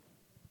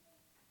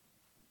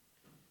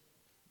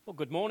Well,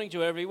 good morning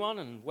to everyone,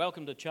 and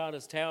welcome to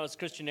Charters Towers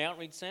Christian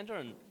Outreach Centre,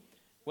 and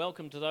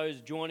welcome to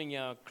those joining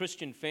our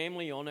Christian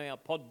family on our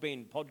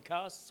Podbean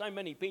podcast. So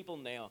many people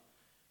now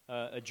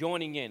are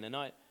joining in, and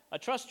I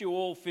trust you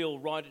all feel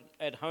right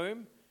at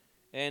home,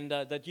 and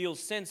that you'll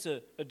sense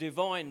a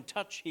divine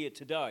touch here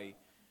today,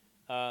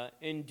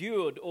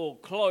 endured or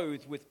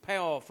clothed with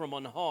power from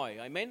on high.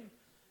 Amen.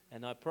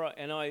 And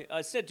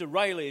I said to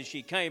Rayleigh as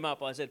she came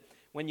up, I said,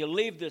 when you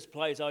leave this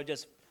place, I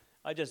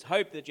just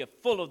hope that you're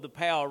full of the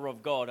power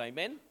of God,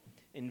 amen?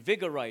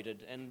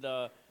 Invigorated. And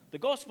the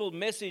gospel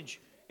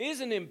message is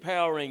an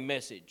empowering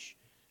message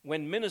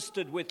when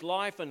ministered with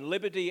life and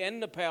liberty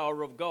and the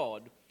power of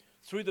God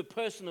through the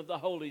person of the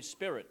Holy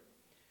Spirit.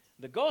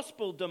 The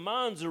gospel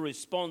demands a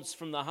response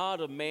from the heart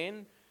of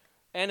man,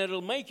 and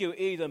it'll make you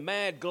either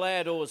mad,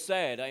 glad, or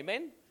sad,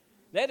 amen?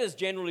 That is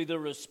generally the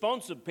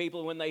response of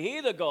people when they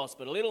hear the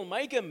gospel. It'll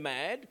make them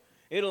mad,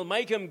 it'll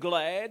make him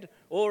glad,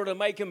 or it'll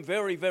make him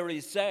very, very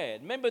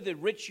sad. Remember the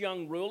rich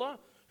young ruler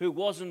who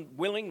wasn't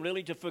willing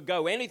really to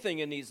forgo anything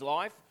in his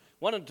life,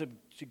 wanted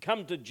to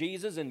come to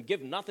Jesus and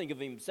give nothing of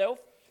himself,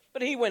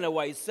 but he went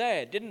away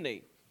sad, didn't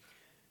he?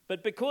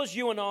 But because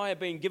you and I have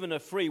been given a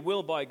free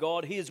will by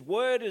God, his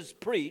word is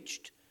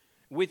preached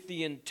with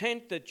the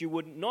intent that you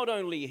would not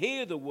only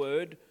hear the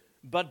word,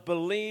 but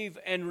believe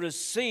and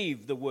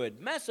receive the word.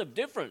 Massive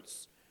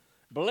difference.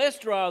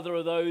 Blessed rather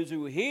are those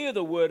who hear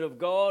the word of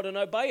God and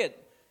obey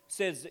it,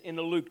 says in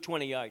Luke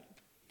 28.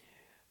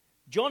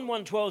 John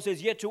 1:12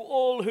 says, yet to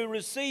all who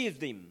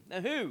received him.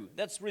 Now who?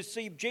 That's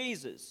received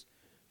Jesus.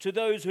 To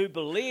those who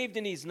believed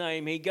in his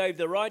name, he gave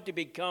the right to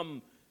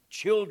become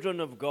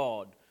children of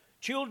God.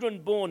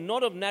 Children born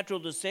not of natural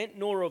descent,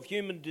 nor of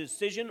human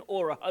decision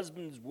or a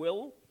husband's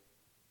will.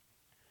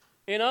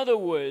 In other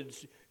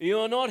words,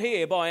 you're not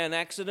here by an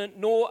accident,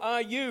 nor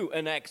are you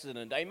an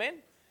accident. Amen?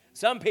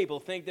 Some people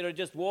think they're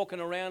just walking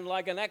around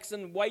like an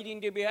accident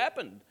waiting to be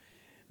happened,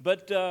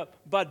 but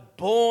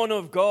born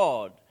of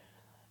God.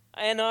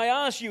 And I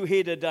ask you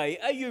here today,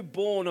 are you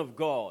born of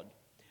God?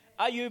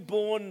 Are you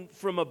born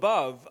from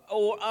above,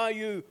 or are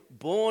you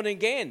born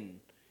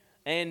again?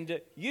 And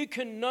you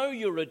can know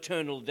your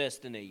eternal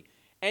destiny,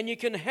 and you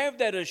can have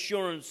that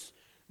assurance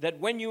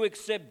that when you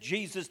accept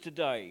Jesus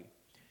today,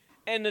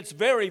 and it's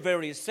very,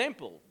 very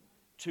simple,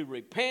 to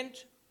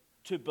repent,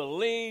 to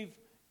believe,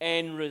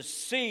 and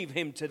receive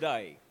him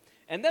today.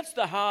 And that's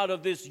the heart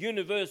of this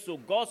universal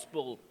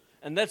gospel,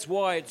 and that's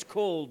why it's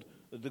called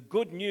the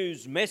good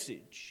news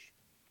message.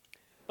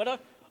 But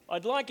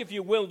I'd like, if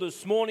you will,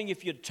 this morning,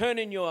 if you turn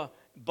in your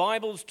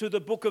Bibles to the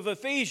book of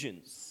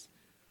Ephesians.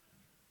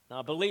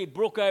 Now, I believe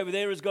Brooke over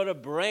there has got a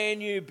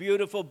brand new,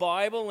 beautiful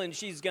Bible, and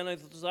she's going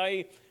to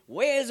say,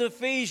 where's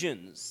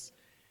Ephesians?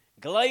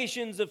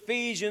 Galatians,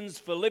 Ephesians,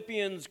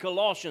 Philippians,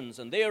 Colossians,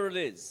 and there it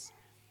is.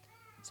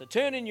 So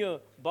turn in your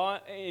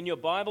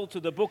Bible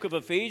to the book of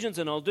Ephesians,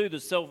 and I'll do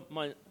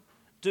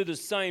the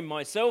same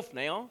myself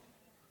now.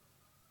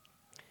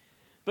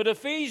 But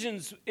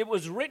Ephesians, it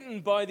was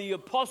written by the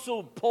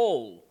Apostle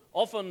Paul,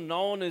 often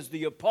known as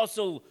the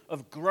Apostle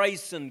of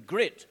Grace and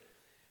Grit.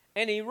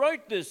 And he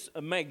wrote this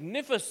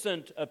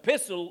magnificent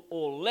epistle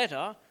or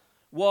letter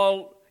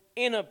while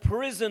in a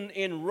prison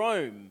in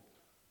Rome.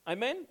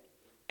 Amen?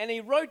 And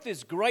he wrote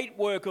this great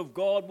work of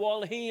God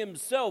while he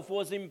himself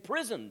was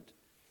imprisoned.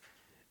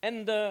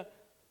 And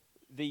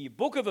the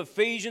book of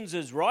Ephesians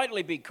is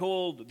rightly be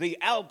called the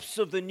Alps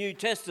of the New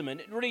Testament.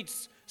 It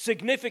reaches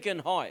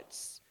significant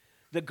heights,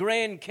 the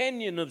Grand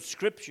Canyon of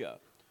Scripture,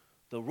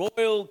 the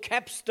royal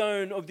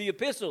capstone of the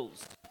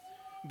epistles,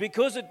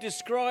 because it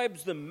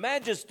describes the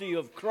majesty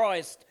of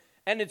Christ,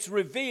 and it's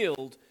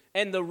revealed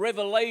and the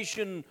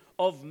revelation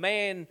of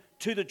man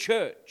to the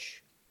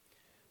church.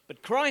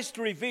 But Christ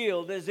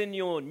revealed, as in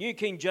your New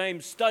King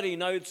James study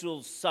notes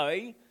will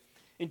say,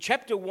 in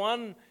chapter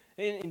 1,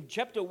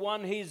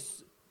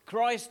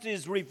 Christ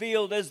is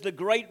revealed as the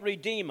great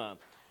Redeemer.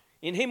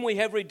 In him we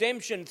have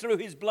redemption through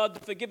his blood,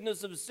 the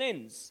forgiveness of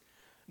sins,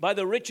 by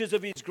the riches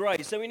of his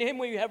grace. So in him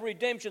we have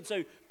redemption,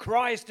 so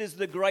Christ is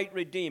the great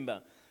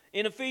Redeemer.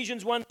 In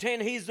Ephesians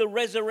 1:10, he's the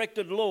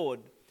resurrected Lord.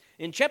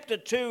 In chapter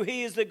 2,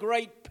 he is the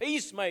great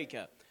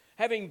peacemaker,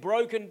 having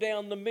broken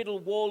down the middle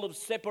wall of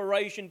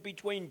separation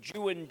between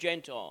Jew and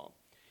Gentile.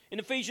 In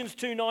Ephesians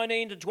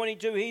 2:19 to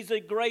 22, he's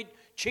the great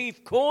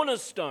chief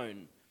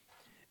cornerstone.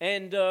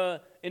 And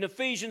in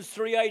Ephesians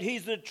 3:8,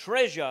 he's the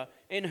treasure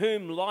in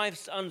whom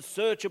life's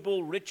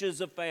unsearchable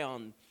riches are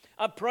found.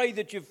 I pray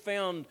that you've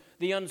found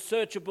the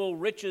unsearchable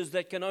riches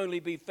that can only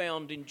be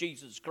found in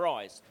Jesus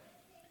Christ.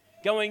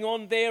 Going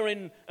on there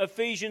in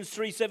Ephesians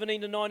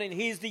 3:17 to 19,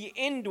 he's the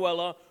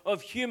indweller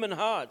of human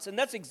hearts. And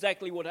that's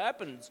exactly what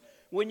happens.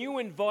 When you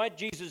invite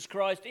Jesus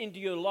Christ into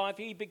your life,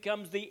 he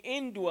becomes the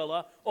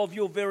indweller of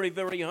your very,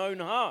 very own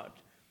heart,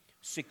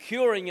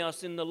 securing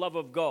us in the love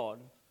of God.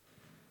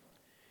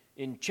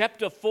 In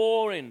chapter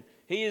 4,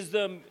 he is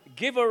the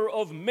giver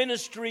of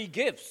ministry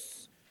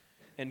gifts.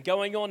 And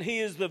going on, he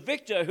is the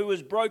victor who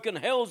has broken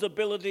hell's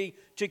ability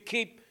to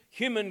keep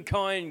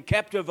humankind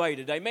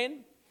captivated.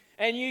 Amen?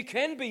 And you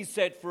can be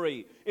set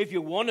free if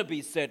you want to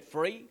be set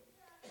free.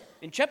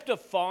 In chapter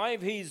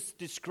 5, he's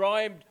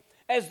described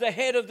as the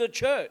head of the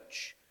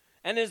church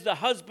and as the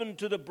husband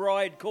to the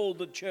bride called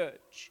the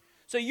church.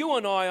 So you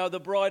and I are the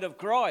bride of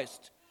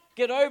Christ.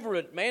 Get over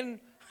it, men.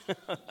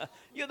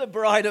 You're the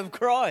bride of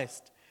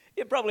Christ.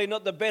 You're probably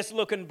not the best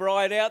looking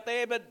bride out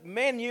there, but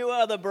men, you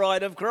are the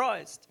bride of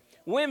Christ.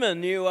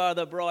 Women, you are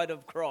the bride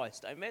of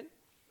Christ. Amen.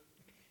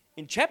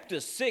 In chapter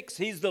 6,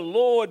 he's the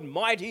Lord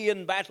mighty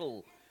in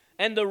battle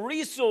and the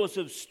resource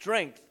of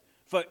strength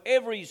for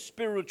every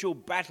spiritual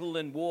battle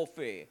and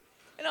warfare.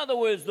 In other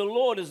words, the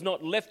Lord has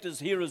not left us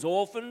here as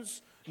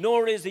orphans,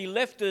 nor has he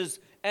left us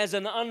as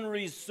an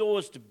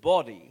unresourced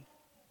body.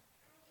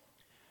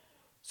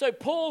 So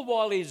Paul,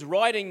 while he's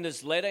writing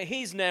this letter,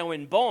 he's now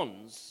in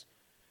bonds,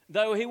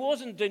 though he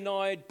wasn't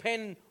denied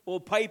pen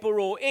or paper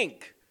or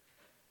ink,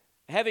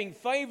 having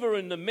favor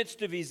in the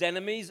midst of his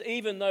enemies,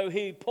 even though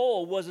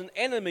Paul, was an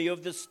enemy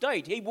of the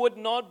state. He would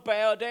not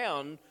bow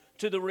down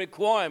to the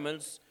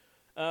requirements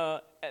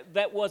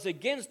that was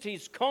against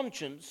his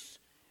conscience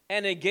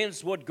and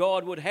against what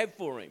God would have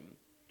for him.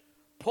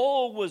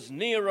 Paul was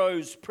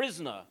Nero's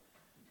prisoner,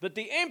 but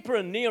the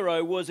Emperor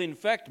Nero was in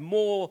fact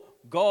more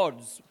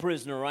God's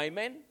prisoner,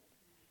 amen?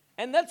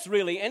 And that's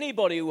really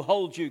anybody who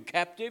holds you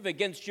captive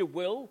against your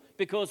will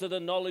because of the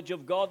knowledge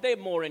of God. They're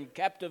more in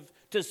captive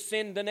to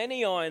sin than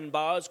any iron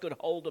bars could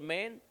hold a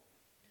man.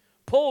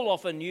 Paul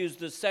often used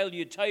the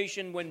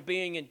salutation when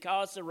being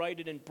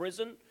incarcerated in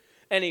prison,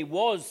 and he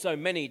was so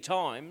many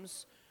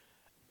times,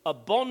 a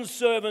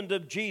bondservant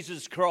of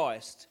Jesus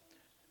Christ,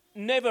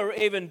 never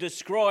even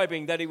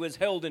describing that he was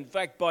held in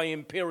fact by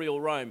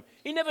imperial Rome.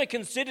 He never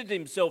considered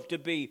himself to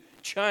be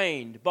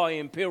chained by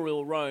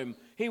imperial Rome.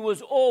 He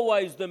was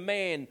always the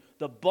man,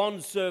 the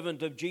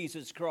bondservant of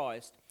Jesus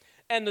Christ.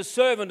 And the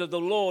servant of the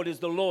Lord is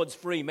the Lord's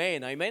free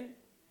man, amen?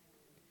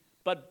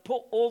 But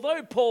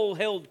although Paul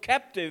held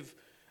captive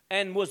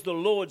and was the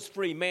Lord's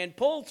free man,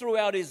 Paul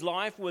throughout his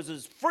life was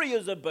as free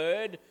as a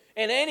bird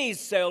in any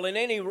cell, in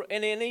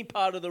any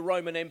part of the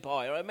Roman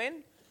Empire,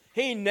 amen?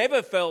 He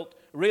never felt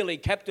really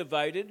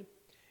captivated.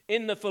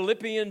 In the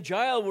Philippian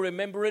jail,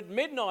 remember at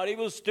midnight, he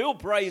was still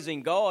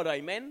praising God,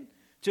 amen?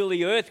 Till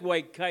the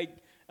earthquake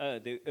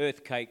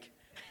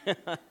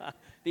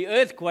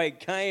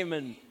came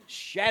and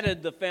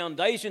shattered the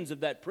foundations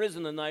of that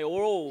prison, and they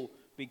all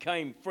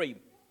became free.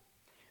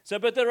 So,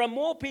 but there are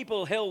more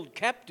people held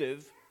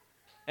captive,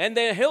 and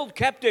they're held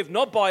captive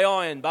not by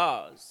iron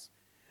bars.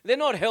 They're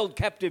not held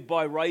captive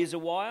by razor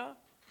wire,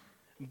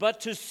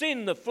 but to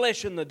sin, the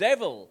flesh, and the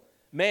devil,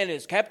 man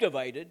is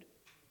captivated.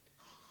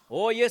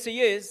 Oh, yes,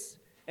 he is.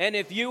 And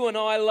if you and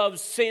I love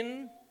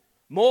sin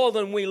more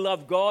than we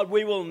love God,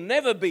 we will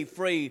never be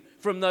free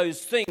from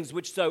those things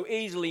which so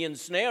easily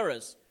ensnare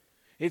us.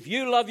 If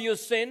you love your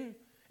sin,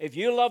 if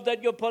you love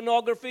that your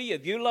pornography,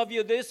 if you love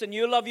your this and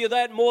you love your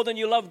that more than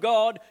you love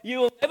God, you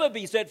will never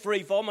be set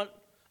free from it.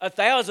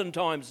 1,000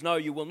 times no,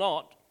 you will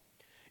not.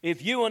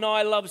 If you and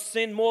I love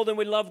sin more than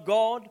we love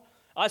God,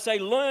 I say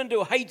learn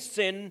to hate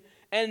sin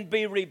and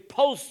be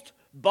repulsed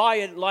by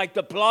it like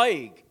the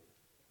plague.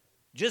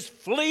 Just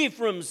flee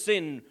from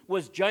sin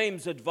was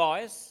James'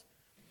 advice.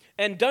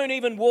 And don't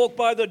even walk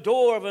by the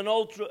door of an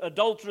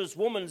adulterous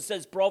woman,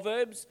 says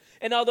Proverbs.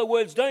 In other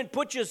words, don't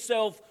put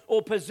yourself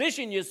or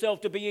position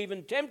yourself to be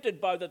even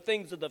tempted by the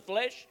things of the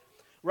flesh.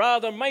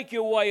 Rather, make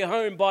your way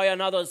home by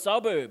another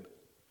suburb.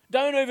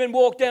 Don't even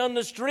walk down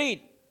the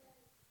street,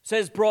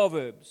 says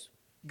Proverbs.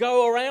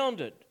 Go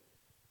around it.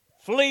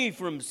 Flee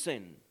from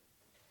sin.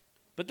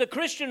 But the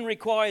Christian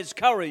requires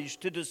courage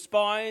to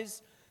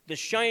despise the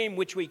shame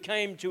which we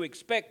came to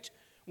expect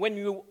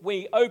when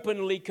we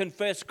openly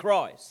confess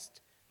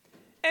Christ.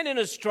 And in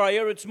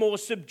Australia, it's more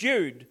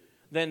subdued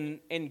than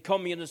in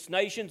communist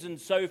nations and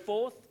so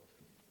forth.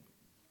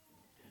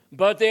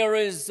 But there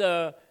is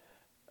things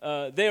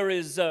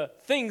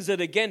that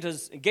are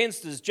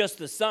against us just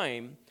the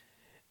same.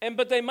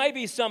 But there may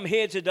be some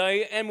here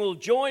today and will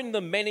join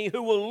the many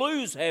who will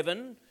lose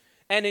heaven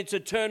and its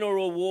eternal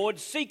reward,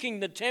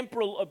 seeking the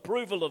temporal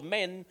approval of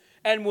men,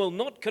 and will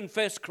not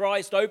confess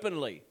Christ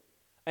openly.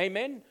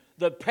 Amen?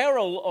 The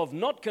peril of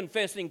not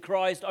confessing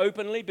Christ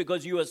openly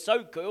because you are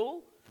so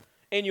cool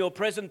in your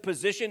present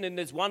position in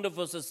this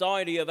wonderful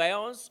society of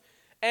ours,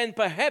 and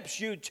perhaps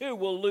you too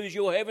will lose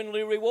your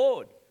heavenly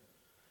reward.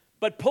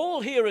 But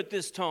Paul here at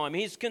this time,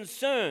 his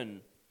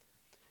concern,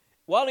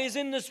 while he's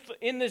in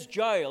this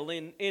jail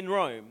in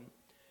Rome,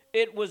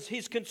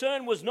 his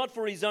concern was not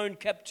for his own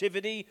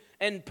captivity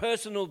and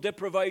personal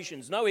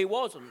deprivations. No, he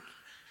wasn't.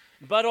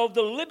 But of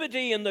the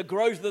liberty and the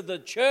growth of the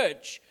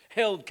church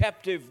held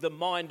captive the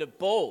mind of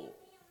Paul.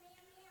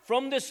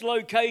 From this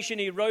location,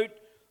 he wrote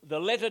the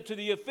letter to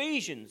the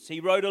Ephesians. He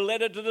wrote a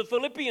letter to the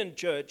Philippian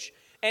church,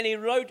 and he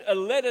wrote a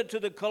letter to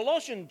the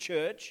Colossian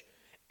church.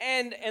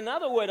 And in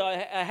other words, I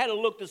had a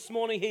look this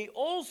morning, he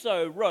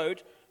also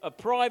wrote a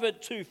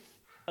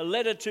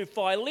letter to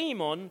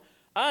Philemon,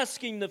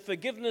 asking the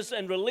forgiveness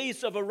and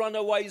release of a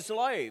runaway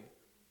slave.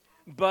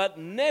 But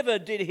never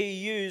did he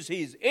use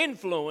his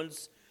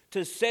influence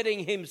to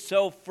setting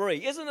himself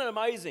free. Isn't it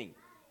amazing?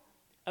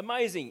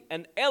 Amazing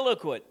and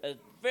eloquent,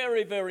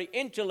 very, very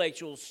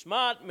intellectual,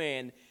 smart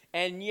man,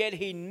 and yet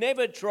he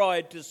never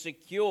tried to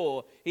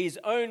secure his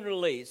own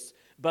release.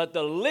 But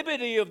the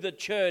liberty of the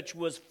church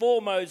was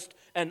foremost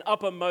and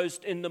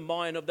uppermost in the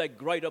mind of that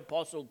great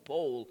apostle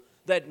Paul,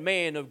 that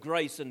man of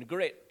grace and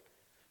grit.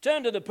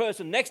 Turn to the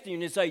person next to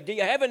you and say, do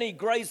you have any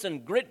grace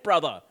and grit,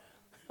 brother?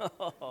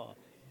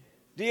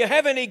 Do you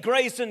have any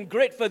grace and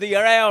grit for the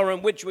hour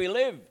in which we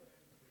live?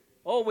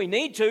 Oh, we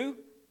need to.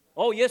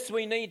 Oh, yes,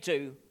 we need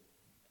to.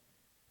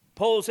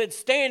 Paul said,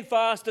 stand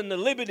fast in the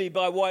liberty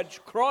by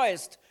which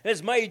Christ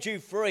has made you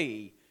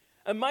free.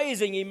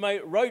 Amazing, he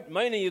wrote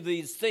many of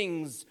these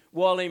things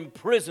while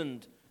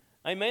imprisoned.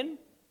 Amen?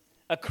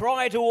 A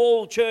cry to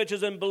all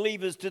churches and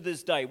believers to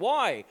this day.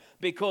 Why?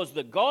 Because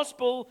the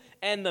gospel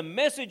and the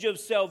message of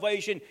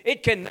salvation,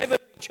 it can never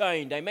be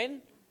chained.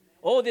 Amen?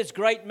 Oh, this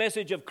great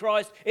message of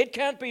Christ, it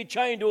can't be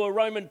chained to a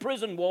Roman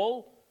prison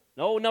wall.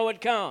 No,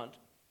 it can't.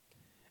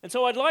 And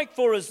so I'd like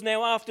for us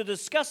now, after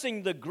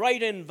discussing the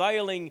great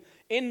unveiling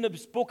in the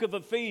book of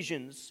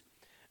Ephesians,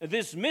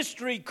 this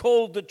mystery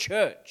called the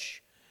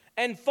church.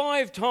 And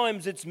 5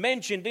 times it's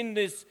mentioned in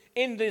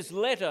this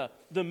letter,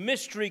 the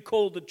mystery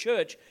called the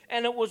church.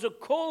 And it was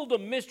called a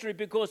mystery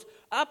because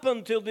up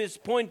until this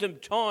point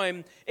of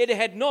time, it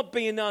had not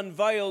been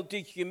unveiled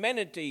to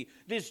humanity,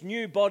 this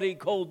new body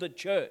called the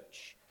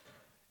church.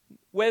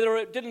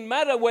 It didn't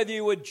matter whether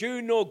you were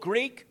Jew nor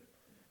Greek,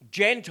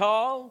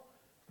 Gentile,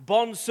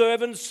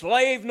 bondservant,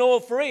 slave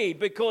nor free,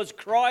 because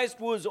Christ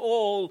was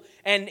all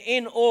and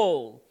in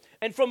all.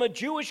 And from a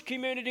Jewish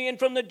community and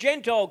from the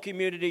Gentile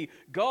community,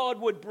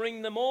 God would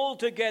bring them all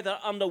together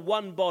under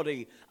one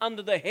body,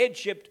 under the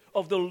headship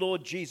of the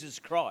Lord Jesus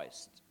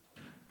Christ.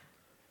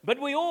 But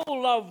we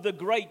all love the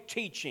great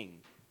teaching.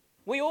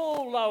 We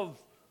all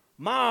love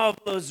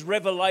marvelous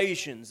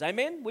revelations.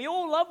 Amen? We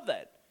all love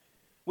that.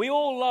 We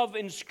all love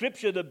in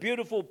Scripture the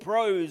beautiful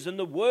prose and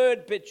the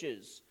word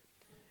pictures.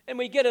 And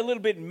we get a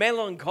little bit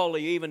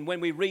melancholy even when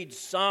we read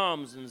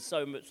Psalms and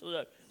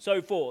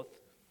so forth.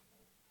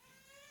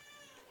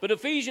 But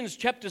Ephesians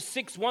chapter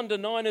 6,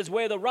 1-9 is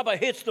where the rubber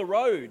hits the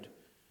road.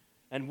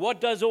 And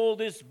what does all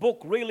this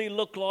book really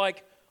look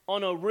like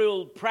on a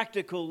real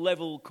practical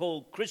level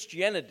called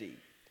Christianity?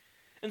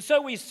 And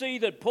so we see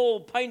that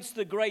Paul paints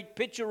the great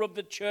picture of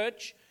the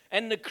church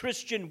and the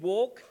Christian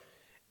walk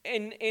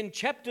in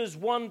chapters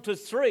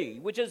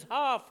 1-3, which is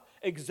half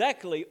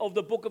exactly of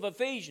the book of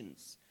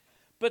Ephesians.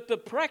 But the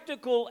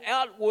practical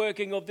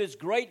outworking of this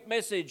great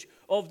message,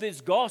 of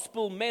this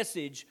gospel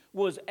message,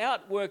 was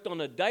outworked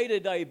on a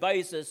day-to-day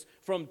basis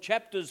from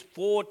chapters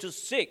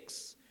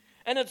 4-6.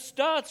 And it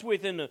starts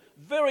with, in the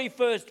very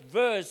first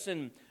verse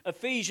in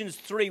Ephesians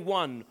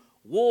 3:1,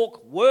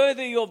 walk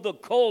worthy of the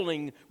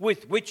calling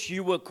with which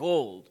you were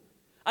called.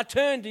 I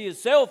turn to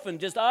yourself and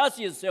just ask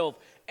yourself,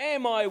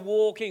 am I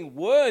walking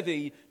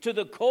worthy to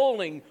the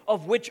calling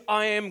of which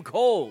I am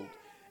called?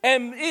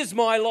 And is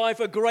my life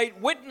a great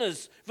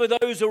witness for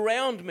those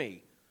around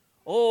me?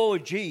 Oh,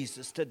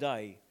 Jesus,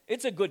 today.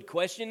 It's a good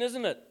question,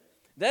 isn't it?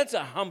 That's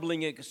a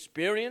humbling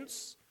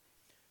experience.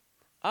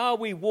 Are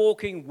we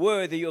walking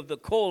worthy of the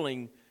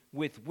calling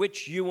with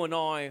which you and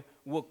I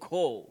were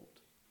called?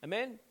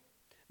 Amen?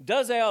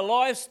 Does our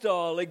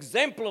lifestyle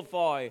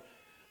exemplify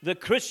the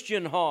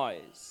Christian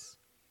highs?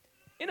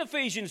 In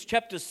Ephesians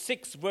chapter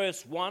 6,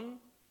 verse 1,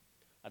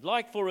 I'd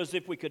like for us,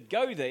 if we could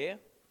go there.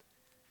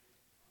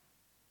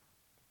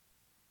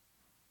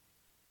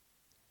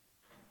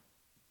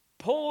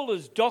 Paul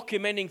is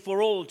documenting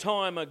for all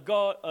time a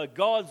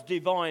God's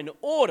divine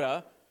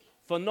order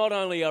for not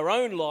only our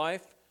own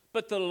life,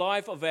 but the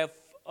life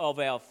of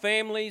our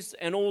families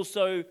and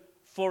also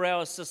for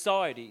our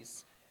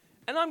societies.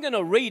 And I'm going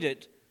to read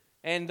it,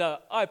 and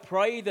I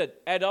pray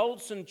that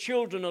adults and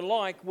children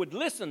alike would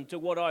listen to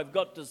what I've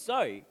got to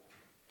say.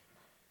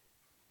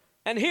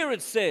 And here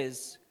it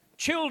says,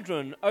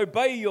 children,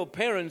 obey your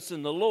parents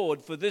in the Lord,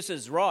 for this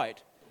is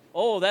right.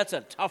 Oh, that's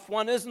a tough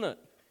one, isn't it?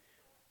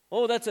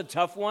 Oh, that's a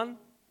tough one.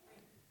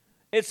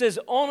 It says,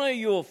 honor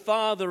your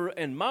father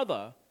and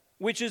mother,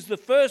 which is the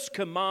first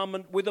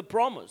commandment with a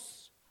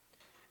promise,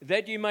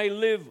 that you may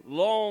live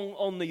long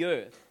on the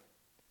earth.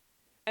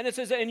 And it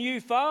says, and you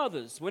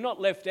fathers, we're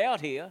not left out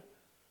here,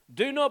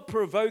 do not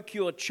provoke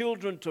your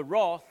children to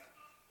wrath,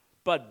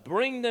 but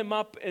bring them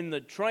up in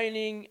the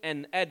training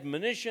and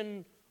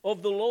admonition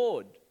of the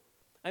Lord.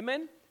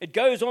 Amen? It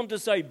goes on to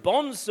say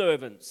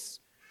bondservants.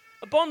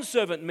 A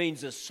bondservant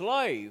means a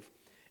slave.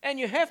 And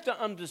you have to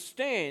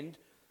understand,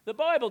 the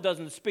Bible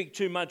doesn't speak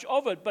too much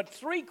of it, but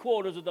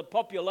 3/4 of the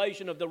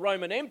population of the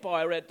Roman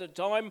Empire at the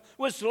time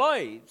were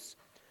slaves.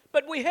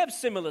 But we have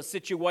similar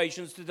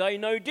situations today,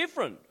 no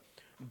different.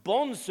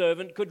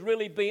 Bondservant could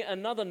really be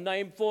another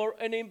name for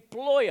an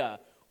employer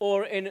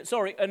or an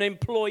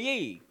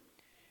employee.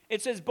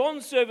 It says,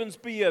 bondservants,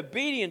 be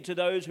obedient to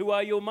those who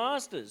are your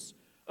masters,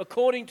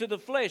 according to the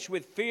flesh,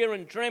 with fear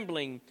and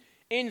trembling,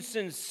 in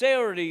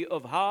sincerity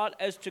of heart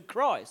as to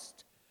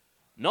Christ.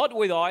 Not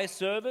with eye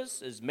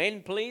service as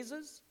men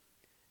pleasers.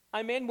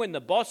 Amen. When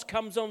the boss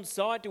comes on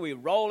site, do we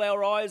roll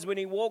our eyes when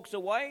he walks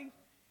away?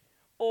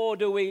 Or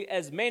do we,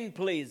 as men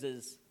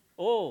pleasers,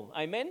 Oh,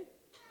 amen?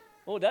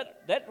 Oh,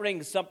 that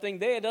rings something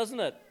there,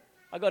 doesn't it?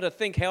 I got to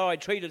think how I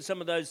treated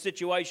some of those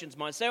situations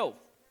myself.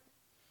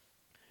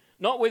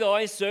 Not with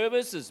eye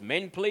service as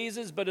men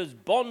pleasers, but as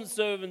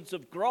bondservants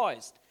of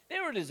Christ.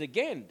 There it is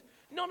again.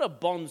 Not a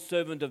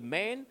bondservant of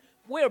man.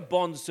 We're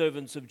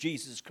bondservants of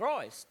Jesus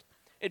Christ.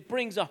 It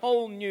brings a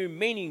whole new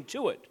meaning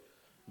to it.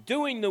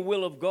 Doing the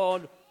will of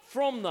God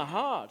from the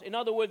heart. In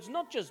other words,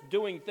 not just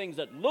doing things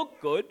that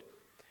look good,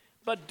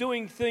 but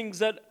doing things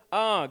that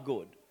are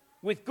good.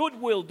 With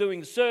goodwill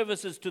doing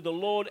services to the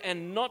Lord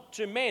and not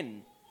to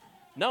men,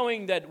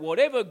 knowing that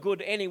whatever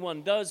good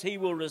anyone does, he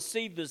will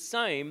receive the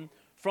same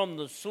from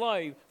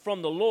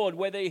the Lord,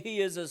 whether he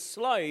is a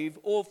slave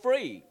or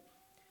free.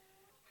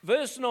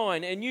 Verse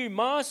 9, and you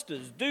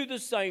masters do the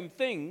same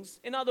things.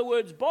 In other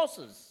words,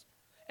 bosses,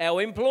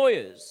 our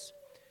employers,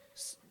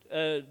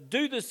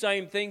 do the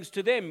same things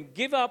to them.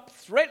 Give up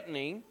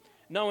threatening,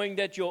 knowing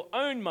that your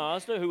own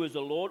master, who is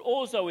the Lord,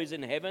 also is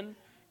in heaven,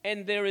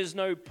 and there is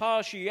no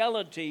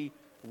partiality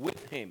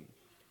with him.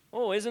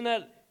 Oh, isn't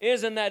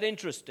that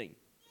interesting?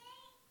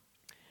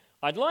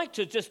 I'd like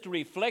to just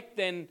reflect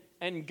then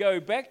and go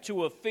back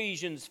to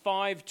Ephesians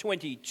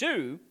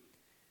 5:22,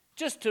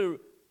 just to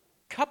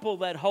couple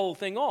that whole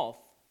thing off.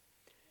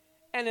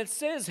 And it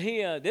says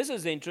here, this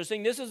is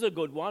interesting, this is a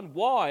good one,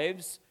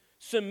 wives,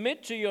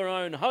 submit to your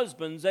own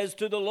husbands as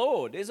to the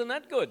Lord. Isn't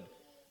that good?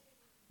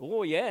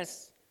 Oh,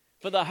 yes.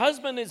 For the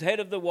husband is head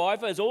of the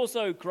wife, as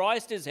also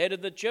Christ is head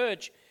of the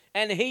church,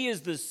 and he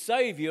is the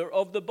Savior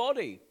of the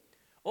body.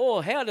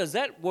 Oh, how does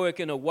that work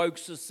in a woke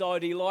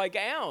society like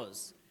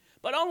ours?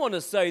 But I want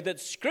to say that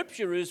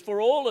Scripture is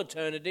for all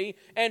eternity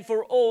and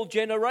for all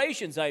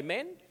generations,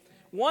 amen?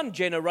 One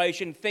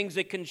generation thinks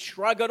it can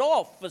shrug it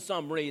off for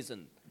some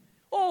reason.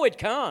 Oh, it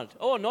can't.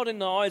 Oh, not in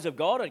the eyes of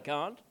God, it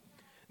can't.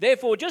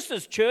 Therefore, just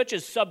as church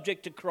is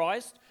subject to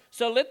Christ,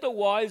 so let the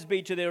wives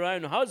be to their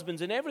own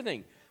husbands in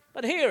everything.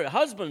 But here,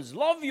 husbands,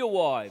 love your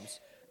wives,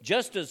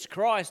 just as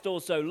Christ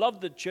also loved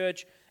the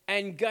church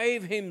and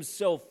gave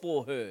himself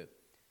for her.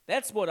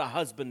 That's what a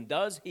husband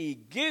does. He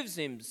gives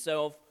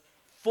himself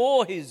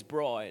for his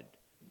bride,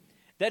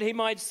 that he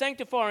might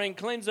sanctify and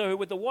cleanse her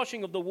with the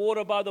washing of the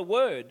water by the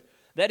word,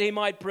 that he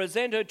might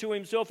present her to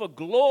himself a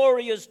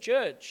glorious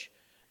church,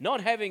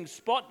 not having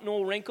spot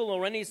nor wrinkle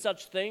or any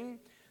such thing,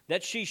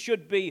 that she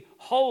should be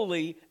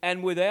holy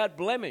and without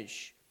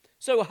blemish.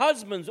 So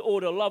husbands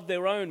ought to love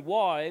their own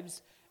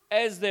wives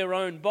as their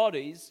own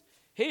bodies.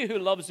 He who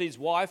loves his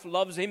wife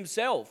loves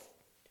himself.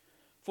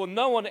 For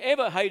no one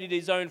ever hated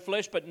his own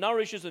flesh, but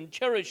nourishes and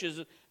cherishes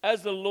it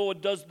as the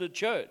Lord does the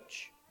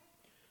church.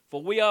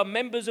 For we are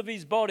members of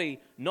his body,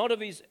 not of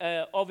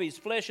his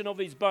flesh and of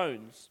his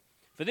bones.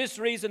 For this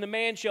reason a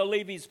man shall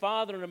leave his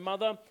father and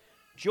mother,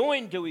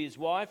 joined to his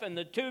wife, and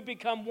the two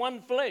become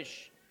one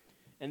flesh.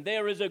 And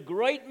there is a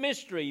great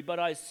mystery, but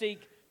I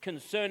seek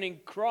concerning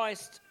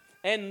Christ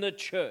and the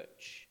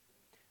church.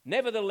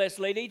 Nevertheless,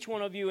 let each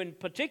one of you in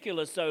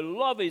particular so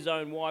love his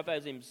own wife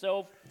as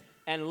himself,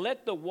 and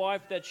let the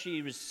wife that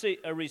she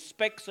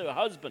respects her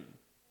husband.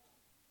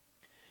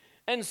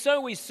 And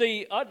so we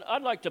see,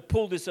 I'd like to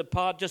pull this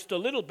apart just a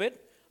little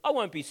bit. I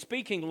won't be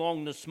speaking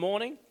long this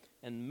morning,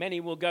 and many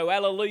will go,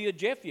 hallelujah,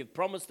 Geoff, you've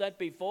promised that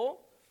before.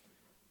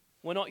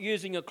 We're not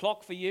using a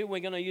clock for you,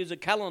 we're going to use a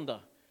calendar.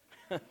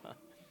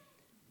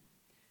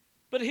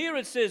 But here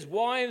it says,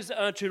 wives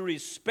are to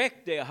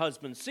respect their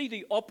husbands. See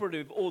the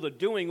operative or the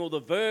doing or the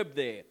verb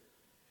there.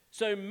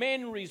 So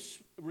men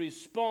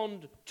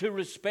respond to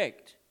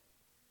respect.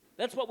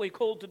 That's what we're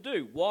called to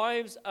do.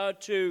 Wives are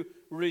to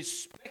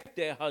respect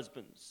their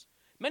husbands.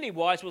 Many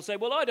wives will say,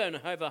 well, I don't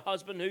have a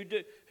husband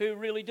who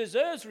really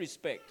deserves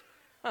respect.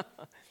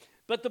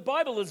 But the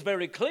Bible is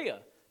very clear.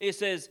 It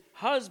says,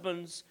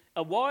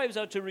 wives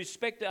are to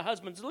respect their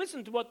husbands.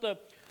 Listen to what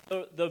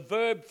the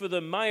verb for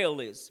the male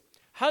is.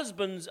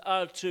 Husbands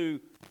are to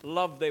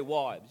love their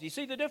wives. You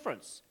see the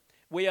difference?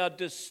 We are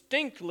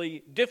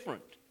distinctly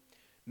different.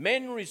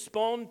 Men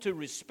respond to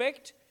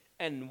respect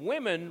and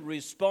women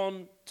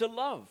respond to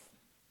love.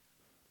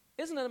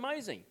 Isn't it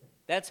amazing?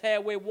 That's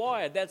how we're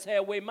wired. That's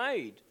how we're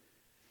made.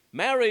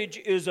 Marriage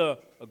is a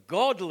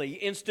godly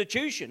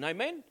institution.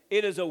 Amen?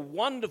 It is a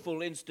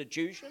wonderful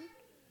institution.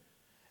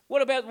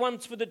 What about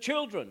ones for the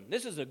children?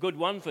 This is a good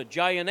one for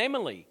Jay and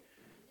Emily.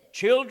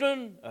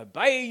 Children,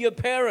 obey your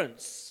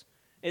parents.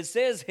 It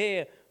says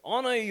here,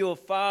 honor your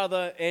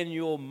father and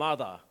your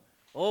mother.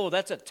 Oh,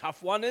 that's a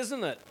tough one,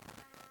 isn't it?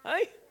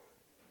 Hey?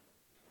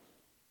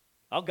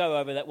 I'll go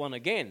over that one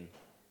again,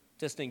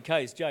 just in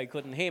case Jay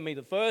couldn't hear me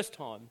the first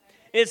time.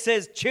 It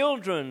says,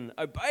 children,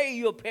 obey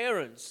your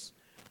parents.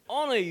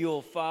 Honor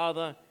your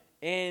father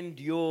and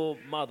your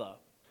mother.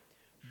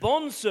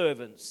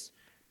 Bondservants,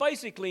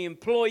 basically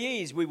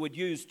employees we would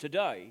use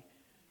today,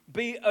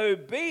 be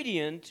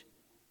obedient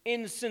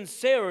in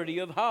sincerity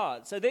of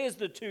heart. So there's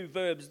the two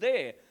verbs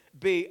there.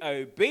 Be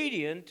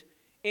obedient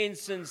in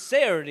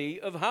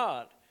sincerity of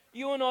heart.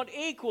 You are not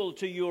equal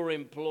to your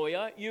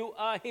employer. You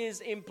are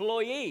his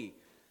employee.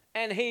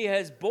 And he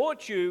has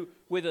bought you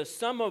with a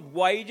sum of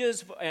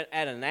wages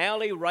at an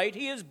hourly rate.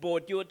 He has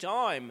bought your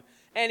time.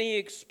 and He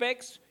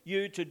expects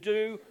you to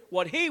do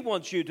what He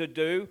wants you to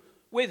do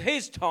with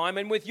His time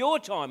and with your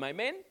time,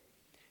 amen?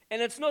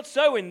 And it's not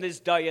so in this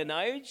day and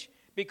age,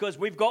 because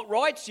we've got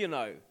rights, you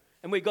know,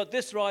 and we've got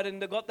this right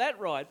and they've got that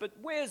right, but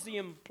where's the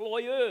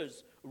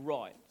employer's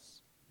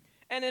rights?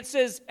 And it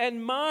says,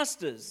 and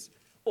masters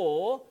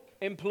or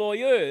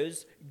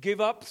employers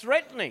give up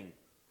threatening.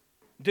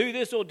 Do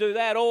this or do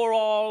that, or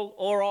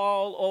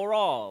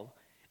all.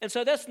 And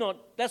so that's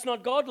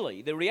not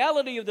godly. The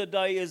reality of the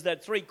day is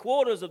that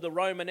 3/4 of the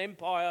Roman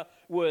Empire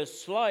were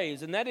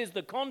slaves, and that is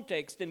the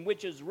context in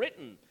which it's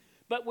written.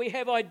 But we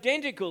have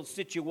identical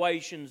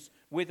situations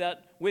with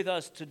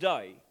us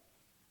today.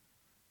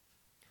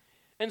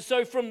 And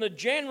so from the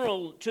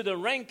general to the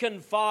rank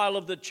and file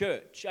of the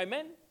church,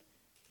 amen?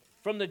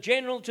 From the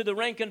general to the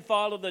rank and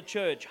file of the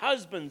church,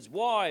 husbands,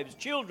 wives,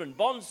 children,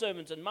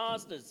 bondservants and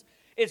masters,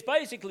 it's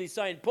basically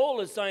saying,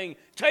 Paul is saying,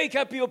 take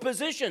up your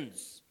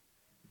positions.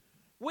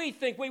 We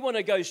think we want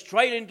to go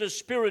straight into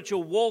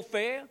spiritual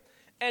warfare,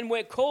 and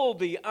we're called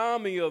the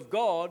army of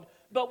God,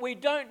 but we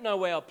don't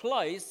know our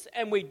place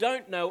and we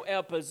don't know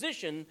our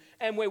position,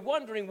 and we're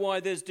wondering why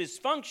there's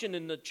dysfunction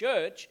in the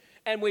church,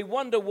 and we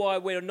wonder why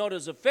we're not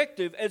as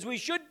effective as we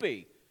should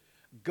be.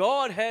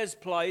 God has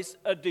placed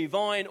a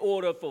divine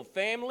order for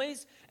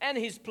families, and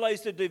He's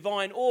placed a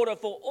divine order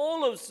for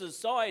all of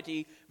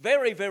society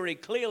very, very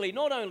clearly,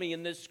 not only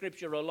in this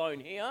scripture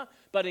alone here,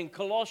 but in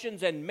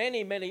Colossians and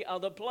many, many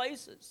other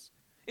places.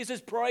 It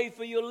says, pray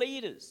for your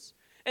leaders.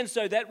 And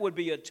so that would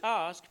be a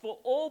task for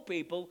all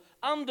people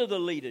under the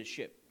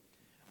leadership.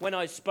 When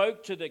I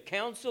spoke to the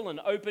council and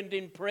opened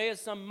in prayer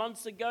some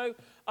months ago,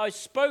 I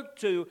spoke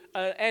to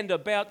and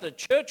about the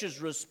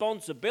church's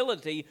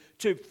responsibility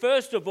to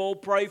first of all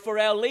pray for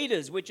our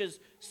leaders, which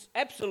is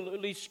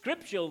absolutely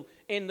scriptural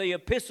in the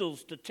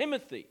epistles to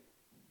Timothy.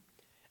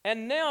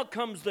 And now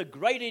comes the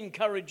great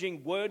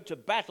encouraging word to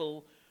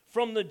battle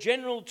from the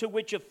general to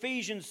which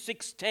Ephesians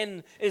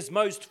 6:10 is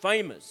most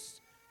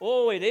famous.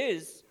 Oh, it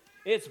is.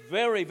 It's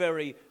very,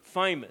 very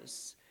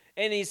famous.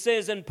 And he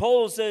says, and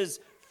Paul says,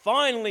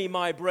 finally,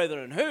 my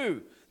brethren,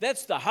 who?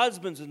 That's the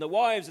husbands and the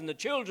wives and the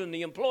children,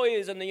 the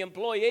employers and the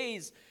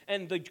employees,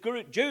 and the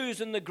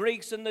Jews and the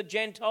Greeks and the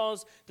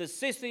Gentiles, the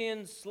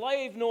Scythians,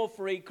 slave nor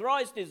free,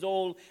 Christ is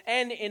all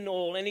and in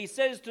all. And he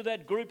says to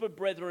that group of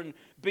brethren,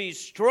 be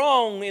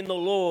strong in the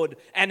Lord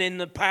and in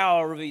the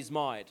power of His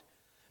might.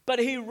 But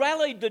he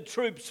rallied the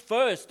troops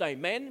first,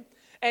 amen,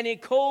 and he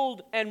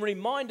called and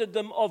reminded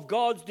them of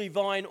God's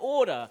divine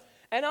order.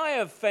 And I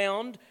have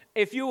found,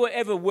 if you were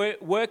ever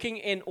working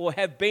in or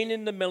have been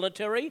in the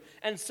military,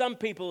 and some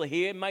people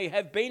here may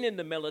have been in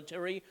the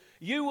military,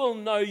 you will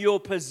know your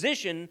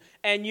position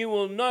and you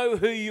will know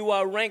who you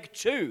are ranked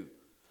to.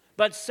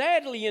 But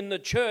sadly in the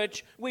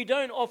church, we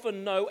don't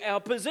often know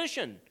our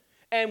position,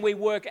 and we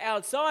work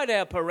outside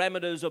our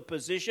parameters of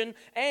position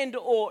and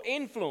or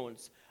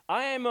influence.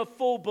 I am a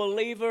full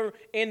believer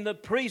in the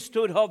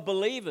priesthood of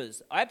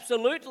believers,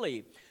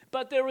 absolutely.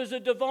 But there is a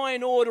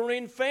divine order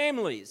in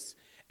families.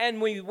 And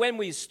when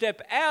we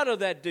step out of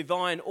that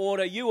divine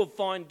order, you will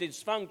find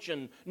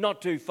dysfunction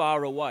not too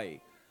far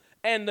away.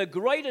 And the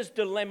greatest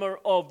dilemma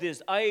of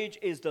this age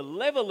is the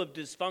level of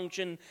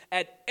dysfunction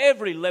at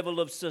every level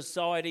of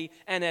society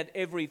and at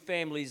every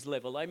family's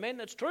level. Amen?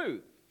 That's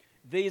true.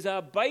 These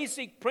are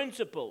basic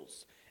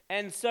principles.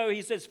 And so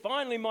he says,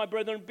 finally, my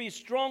brethren, be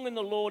strong in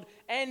the Lord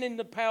and in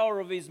the power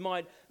of His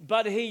might.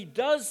 But he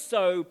does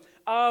so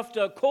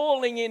after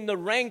calling in the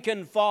rank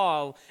and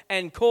file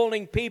and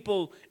calling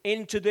people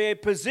into their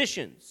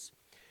positions.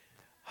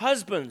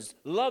 Husbands,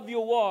 love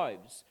your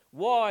wives.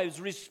 Wives,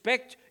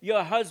 respect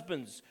your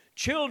husbands.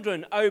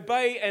 Children,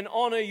 obey and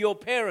honor your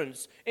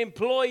parents.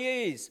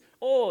 Employees.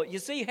 Oh, you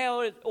see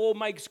how it all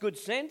makes good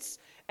sense?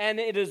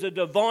 And it is a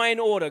divine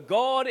order.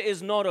 God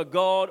is not a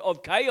God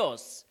of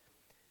chaos.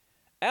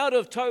 Out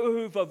of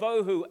tohu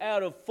vavohu,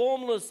 out of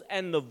formless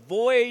and the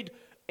void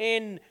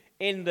in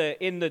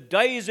the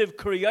days of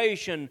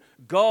creation,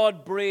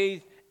 God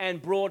breathed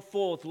and brought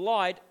forth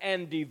light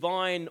and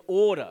divine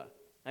order.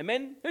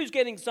 Amen? Who's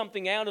getting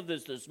something out of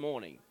this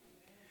morning?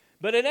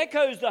 But it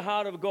echoes the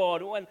heart of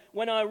God.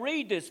 When I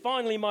read this,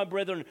 finally, my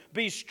brethren,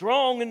 be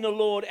strong in the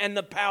Lord and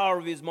the power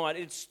of His might.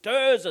 It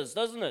stirs us,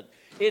 doesn't it?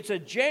 It's a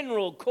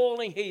general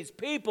calling His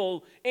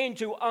people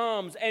into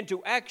arms and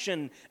to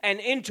action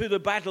and into the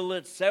battle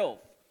itself.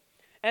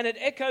 And it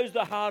echoes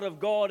the heart of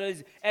God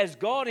as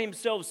God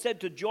Himself said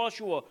to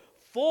Joshua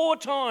 4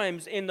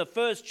 times in the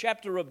first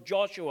chapter of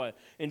Joshua,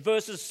 in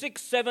verses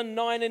 6, 7,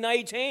 9, and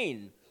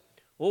 18.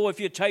 Or if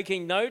you're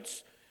taking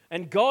notes,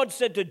 and God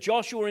said to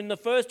Joshua in the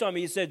first time,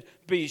 He said,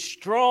 be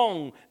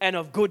strong and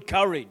of good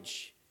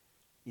courage.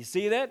 You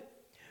see that?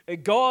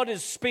 God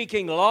is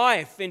speaking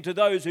life into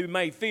those who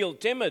may feel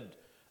timid,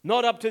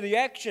 not up to the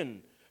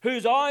action,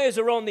 whose eyes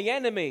are on the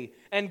enemy,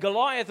 and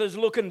Goliath is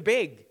looking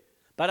big.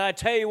 But I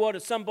tell you what,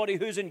 as somebody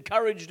who's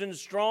encouraged and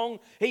strong,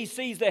 he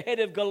sees the head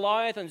of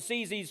Goliath and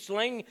sees his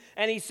sling,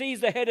 and he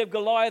sees the head of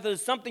Goliath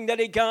as something that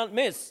he can't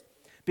miss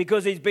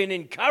because he's been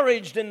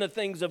encouraged in the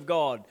things of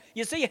God.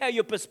 You see how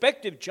your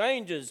perspective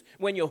changes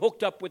when you're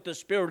hooked up with the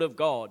Spirit of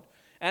God.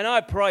 And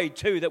I pray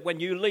too that when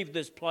you leave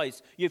this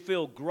place, you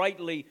feel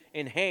greatly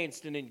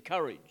enhanced and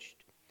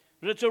encouraged.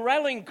 But it's a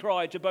rallying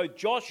cry to both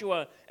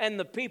Joshua and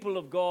the people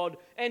of God,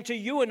 and to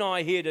you and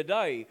I here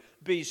today.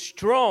 Be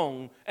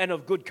strong and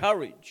of good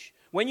courage.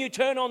 When you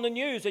turn on the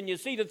news and you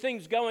see the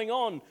things going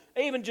on,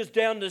 even just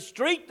down the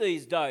street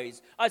these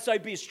days, I say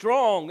be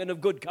strong and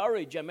of good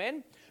courage,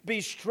 amen?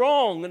 Be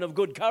strong and of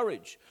good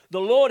courage.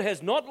 The Lord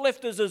has not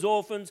left us as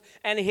orphans,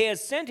 and He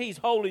has sent His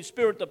Holy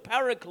Spirit, the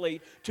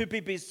Paraclete, to be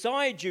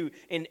beside you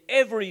in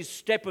every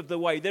step of the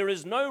way. There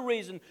is no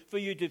reason for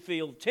you to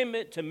feel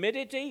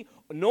timidity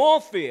nor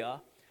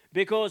fear,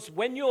 because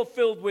when you're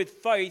filled with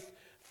faith,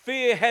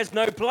 fear has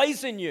no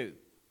place in you.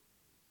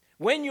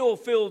 When you're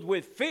filled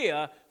with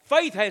fear,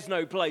 faith has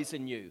no place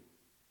in you.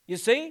 You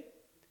see?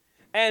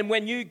 And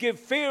when you give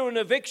fear an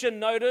eviction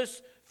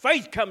notice,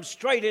 faith comes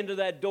straight into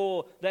that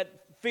door that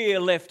fear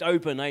left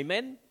open.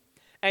 Amen?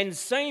 And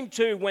same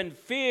too, when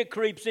fear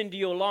creeps into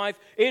your life,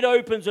 it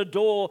opens a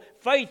door,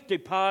 faith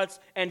departs,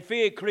 and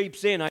fear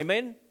creeps in.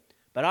 Amen?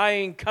 But I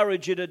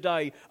encourage you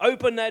today,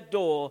 open that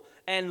door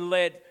and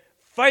let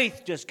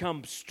faith just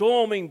come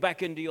storming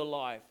back into your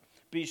life.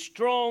 Be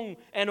strong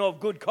and of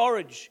good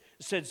courage,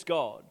 says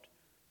God.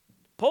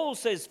 Paul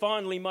says,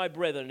 finally, my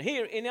brethren.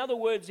 Here, in other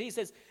words, he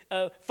says,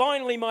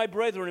 finally, my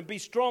brethren, be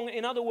strong.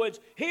 In other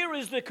words, here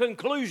is the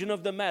conclusion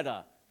of the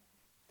matter.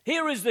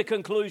 Here is the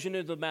conclusion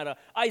of the matter.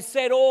 I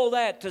said all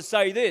that to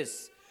say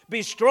this: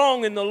 be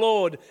strong in the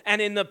Lord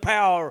and in the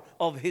power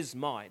of His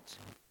might.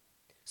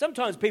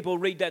 Sometimes people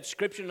read that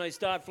scripture and they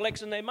start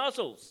flexing their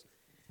muscles.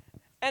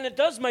 And it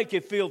does make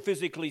you feel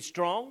physically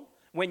strong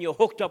when you're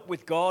hooked up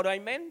with God,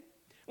 amen?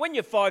 When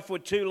you're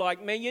 5'2"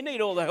 like me, you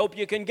need all the help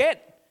you can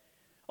get.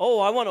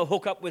 Oh, I want to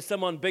hook up with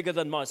someone bigger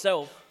than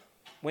myself.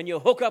 When you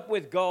hook up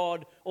with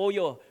God, or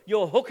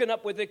you're hooking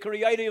up with the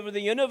creator of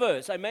the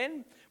universe,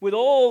 amen? With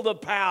all the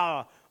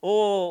power,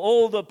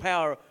 all the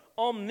power,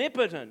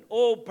 omnipotent,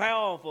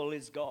 all-powerful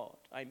is God,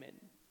 amen?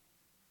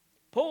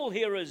 Paul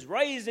here is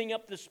raising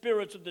up the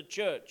spirits of the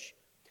church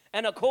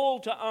and a call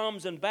to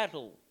arms and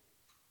battle,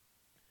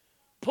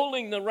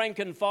 pulling the rank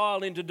and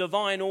file into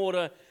divine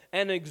order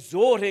and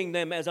exhorting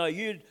them as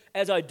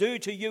I do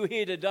to you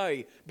here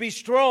today. Be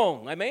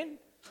strong, amen?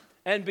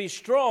 And be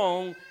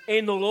strong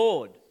in the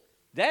Lord.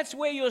 That's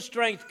where your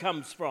strength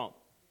comes from.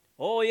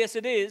 Oh, yes,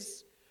 it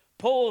is.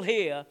 Paul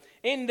here,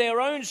 in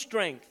their own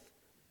strength.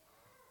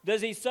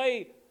 Does he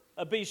say,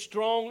 be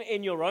strong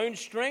in your own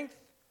strength?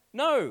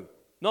 No,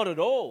 not at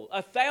all.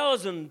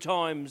 1,000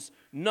 times,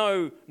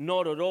 no,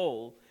 not at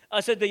all.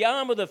 I said, the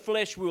arm of the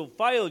flesh will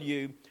fail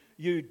you.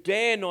 You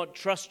dare not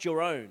trust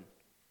your own.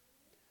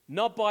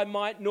 Not by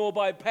might nor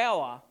by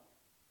power,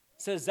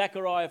 says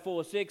Zechariah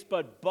 4:6,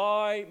 but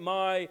by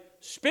my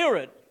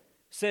Spirit,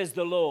 says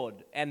the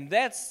Lord. And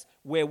that's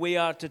where we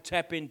are to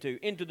tap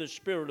into the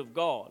Spirit of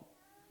God.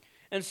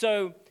 And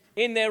so,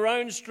 in their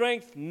own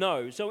strength,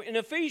 no. So in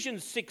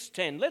Ephesians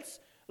 6:10, let's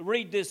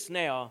read this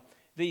now.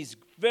 These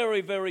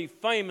very, very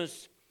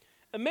famous,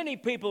 many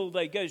people,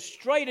 they go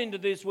straight into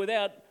this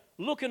without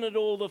looking at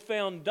all the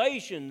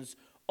foundations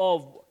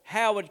of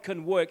how it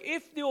can work.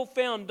 If your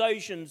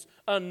foundations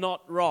are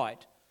not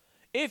right,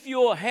 if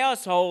your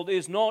household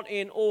is not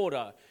in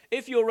order,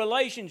 if your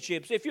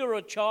relationships, if you're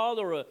a child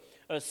or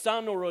a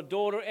son or a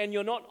daughter and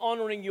you're not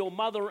honoring your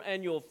mother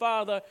and your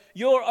father,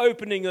 you're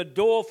opening a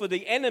door for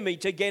the enemy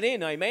to get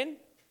in, amen?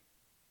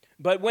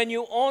 But when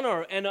you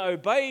honor and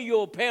obey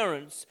your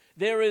parents,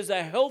 there is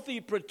a healthy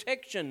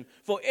protection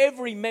for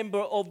every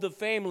member of the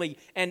family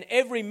and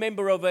every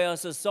member of our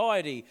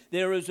society.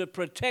 There is a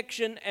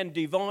protection and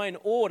divine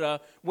order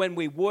when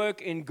we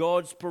work in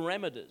God's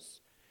parameters.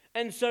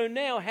 And so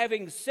now,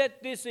 having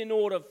set this in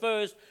order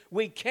first,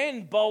 we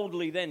can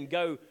boldly then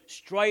go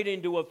straight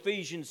into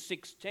Ephesians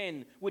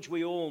 6:10, which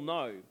we all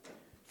know.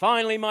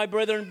 Finally, my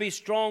brethren, be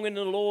strong in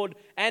the Lord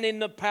and in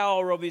the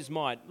power of His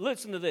might.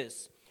 Listen to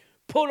this.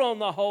 Put on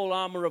the whole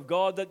armor of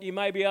God that you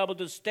may be able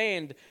to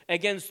stand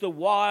against the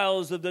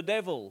wiles of the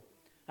devil.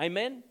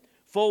 Amen?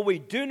 For we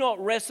do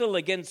not wrestle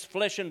against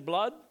flesh and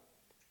blood.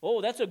 Oh,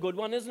 that's a good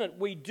one, isn't it?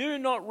 We do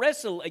not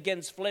wrestle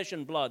against flesh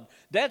and blood.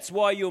 That's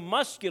why your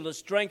muscular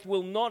strength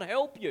will not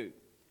help you.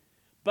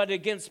 But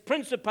against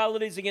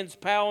principalities,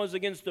 against powers,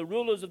 against the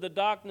rulers of the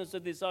darkness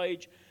of this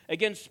age,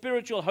 against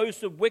spiritual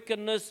hosts of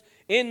wickedness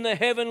in the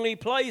heavenly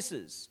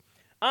places.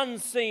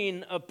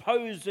 Unseen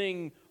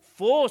opposing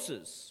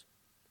forces.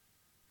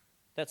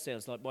 That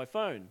sounds like my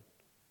phone.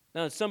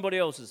 No, it's somebody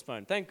else's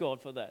phone. Thank God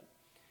for that.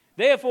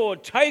 Therefore,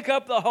 take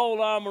up the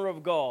whole armor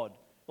of God.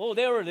 Oh,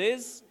 there it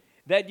is.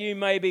 That you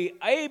may be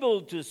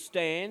able to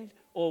stand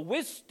or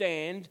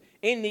withstand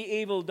in the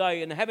evil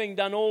day, and having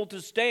done all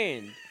to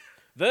stand.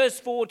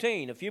 Verse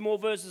 14, a few more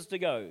verses to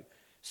go.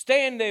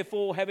 Stand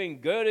therefore, having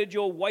girded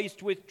your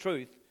waist with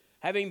truth,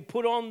 having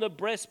put on the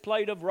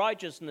breastplate of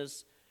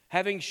righteousness,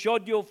 having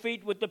shod your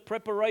feet with the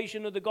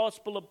preparation of the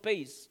gospel of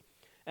peace,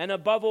 and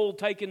above all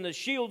taken the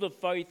shield of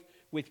faith,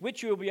 with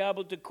which you will be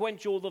able to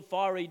quench all the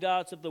fiery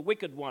darts of the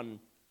wicked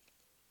one.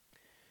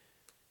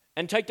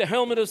 And take the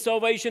helmet of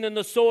salvation and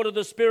the sword of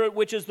the Spirit,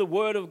 which is the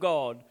word of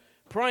God,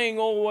 praying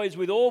always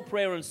with all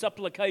prayer and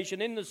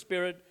supplication in the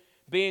Spirit,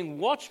 being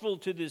watchful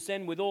to this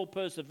end with all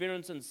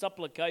perseverance and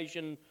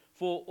supplication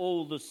for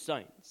all the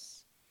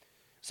saints.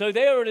 So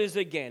there it is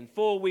again.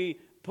 For we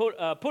put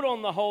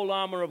on the whole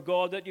armor of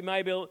God, that you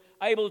may be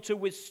able to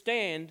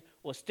withstand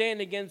or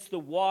stand against the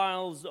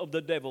wiles of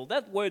the devil.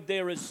 That word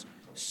there is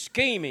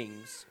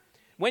schemings.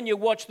 When you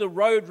watch the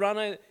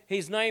Roadrunner,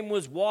 his name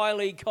was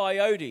Wile E.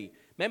 Coyote.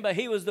 Remember,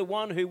 he was the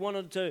one who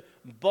wanted to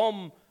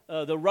bomb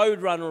the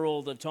Roadrunner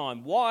all the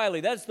time.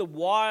 Wile, that's the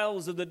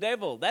wiles of the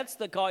devil. That's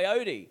the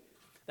coyote.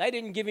 They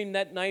didn't give him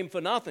that name for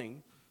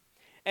nothing.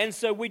 And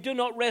so we do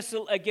not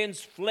wrestle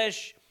against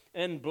flesh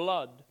and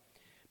blood.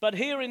 But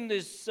here in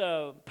this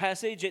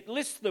passage, it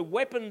lists the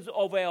weapons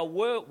of our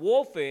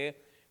warfare,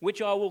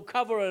 which I will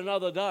cover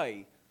another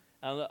day.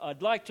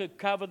 I'd like to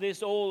cover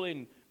this all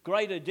in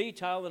greater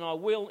detail, and I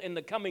will in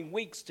the coming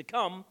weeks to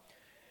come.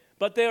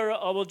 But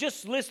I will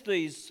just list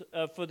these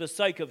for the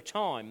sake of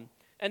time.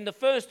 And the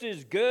first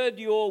is, gird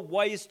your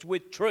waist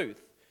with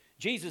truth.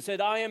 Jesus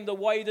said, I am the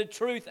way, the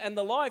truth, and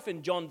the life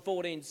in John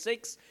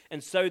 14:6.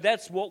 And so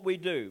that's what we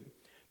do.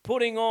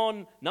 Putting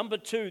on, number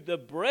 2, the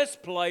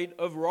breastplate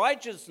of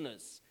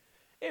righteousness.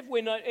 If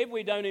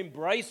we don't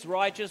embrace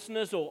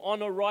righteousness or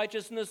honor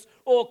righteousness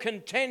or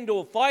contend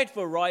or fight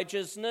for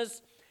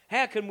righteousness,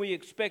 how can we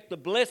expect the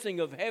blessing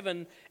of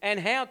heaven, and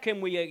how can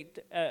we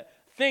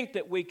think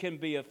that we can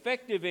be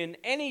effective in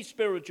any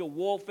spiritual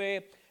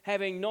warfare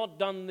having not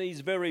done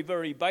these very,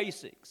 very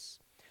basics?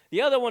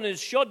 The other one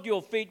is shod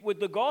your feet with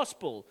the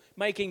gospel,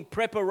 making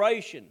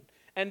preparation.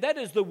 And that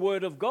is the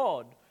word of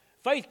God.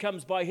 Faith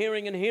comes by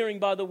hearing, and hearing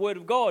by the word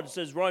of God,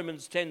 says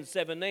Romans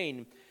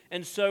 10:17.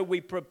 And so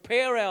we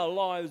prepare our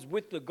lives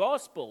with the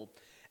gospel.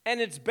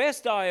 And it's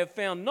best, I have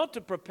found, not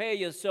to prepare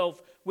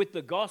yourself with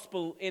the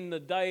gospel in the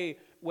day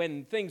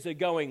when things are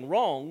going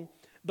wrong,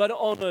 but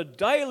on a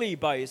daily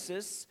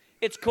basis.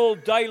 It's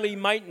called daily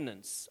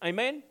maintenance.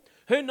 Amen?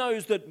 Who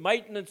knows that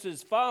maintenance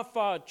is far,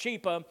 far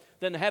cheaper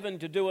than having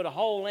to do a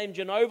whole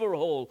engine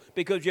overhaul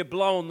because you're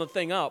blowing the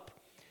thing up?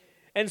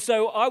 And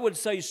so I would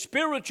say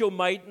spiritual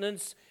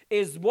maintenance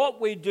is what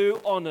we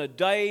do on a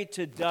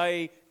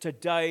day-to-day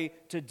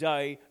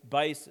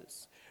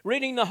basis.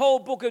 Reading the whole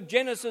book of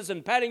Genesis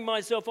and patting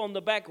myself on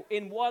the back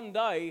in one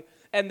day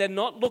and then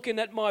not looking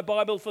at my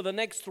Bible for the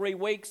next 3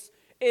 weeks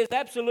is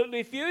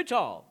absolutely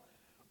futile.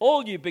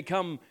 All you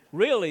become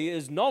really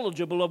is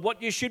knowledgeable of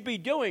what you should be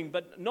doing,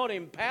 but not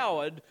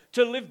empowered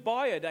to live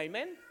by it.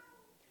 Amen?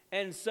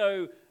 And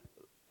so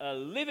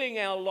living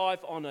our life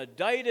on a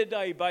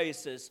day-to-day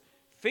basis,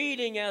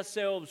 feeding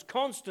ourselves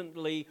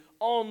constantly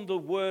on the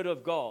Word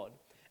of God.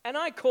 And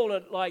I call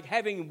it like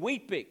having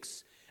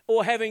Weet-Bix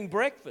or having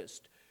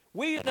breakfast.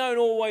 We don't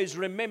always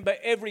remember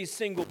every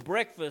single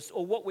breakfast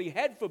or what we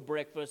had for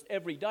breakfast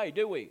every day,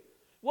 do we?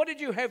 What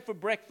did you have for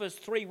breakfast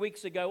 3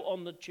 weeks ago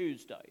on the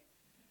Tuesday?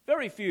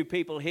 Very few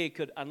people here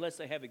could, unless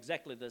they have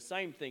exactly the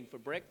same thing for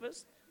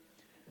breakfast.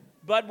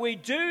 But we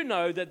do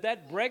know that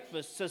that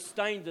breakfast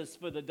sustained us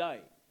for the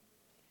day.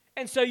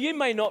 And so you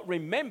may not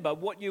remember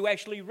what you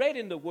actually read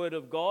in the Word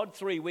of God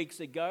 3 weeks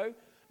ago,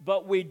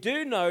 but we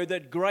do know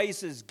that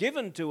grace is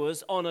given to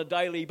us on a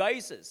daily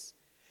basis.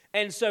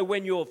 And so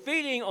when you're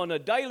feeding on a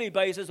daily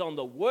basis on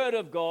the Word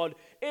of God,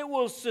 it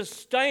will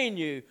sustain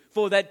you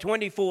for that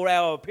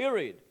 24-hour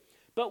period.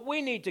 But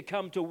we need to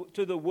come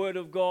to the Word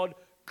of God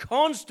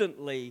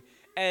constantly,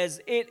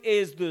 as it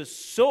is the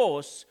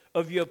source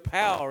of your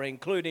power,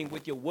 including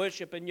with your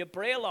worship and your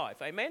prayer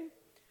life. Amen?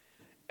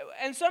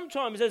 And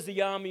sometimes as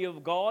the army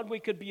of God, we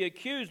could be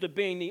accused of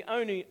being the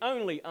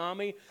only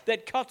army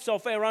that cuts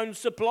off our own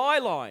supply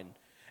line.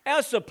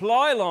 Our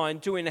supply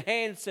line to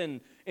enhance and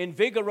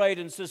invigorate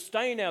and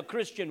sustain our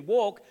Christian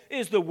walk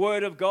is the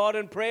Word of God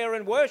and prayer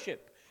and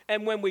worship.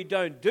 And when we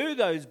don't do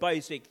those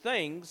basic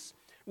things,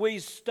 we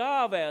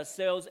starve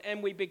ourselves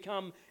and we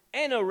become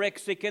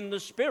anorexic in the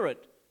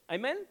spirit.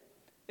 Amen?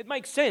 It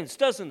makes sense,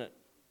 doesn't it?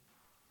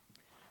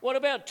 What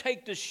about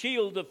take the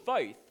shield of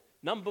faith?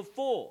 Number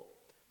 4,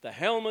 the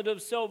helmet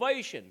of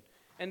salvation.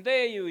 And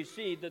there you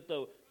see that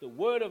the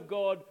Word of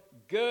God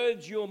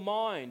girds your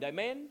mind.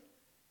 Amen?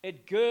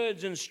 It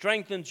girds and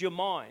strengthens your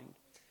mind.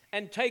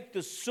 And take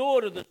the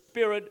sword of the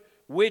Spirit,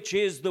 which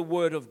is the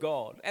Word of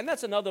God. And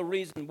that's another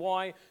reason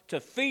why to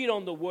feed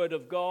on the Word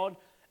of God.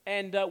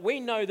 And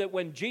we know that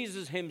when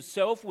Jesus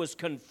himself was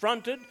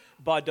confronted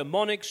by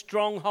demonic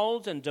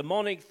strongholds and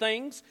demonic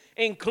things,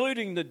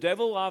 including the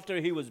devil after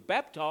he was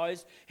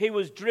baptized, he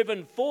was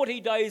driven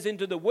 40 days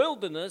into the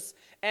wilderness,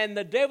 and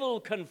the devil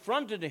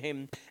confronted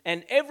him.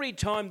 And every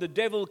time the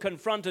devil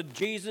confronted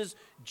Jesus,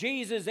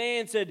 Jesus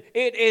answered,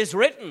 "It is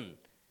written."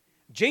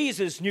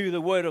 Jesus knew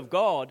the Word of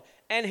God,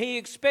 and he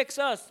expects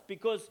us,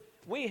 because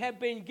we have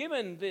been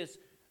given this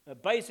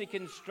basic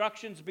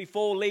instructions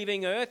before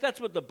leaving earth.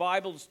 That's what the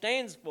Bible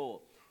stands for.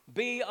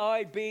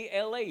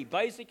 B-I-B-L-E,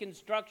 basic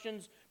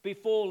instructions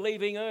before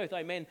leaving earth.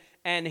 Amen.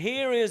 And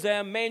here is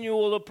our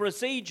manual of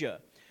procedure.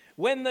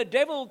 When the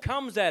devil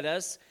comes at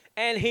us,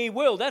 and he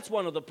will, that's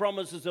one of the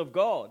promises of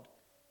God.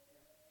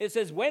 It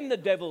says when the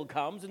devil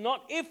comes,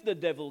 not if the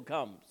devil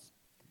comes.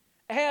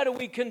 How do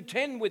we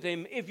contend with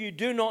him if you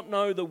do not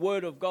know the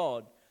word of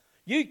God?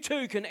 You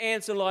too can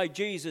answer like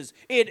Jesus.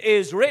 It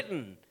is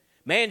written,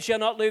 man shall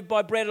not live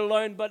by bread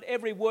alone, but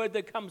every word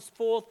that comes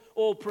forth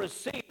or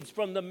proceeds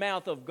from the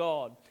mouth of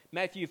God.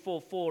 Matthew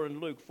 4:4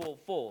 and Luke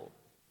 4:4.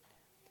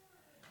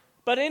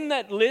 But in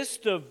that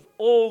list of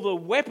all the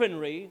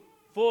weaponry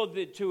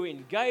to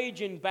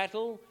engage in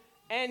battle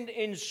and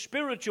in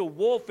spiritual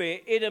warfare,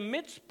 it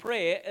omits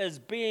prayer as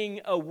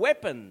being a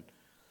weapon.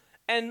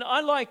 And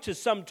I like to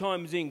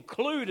sometimes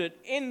include it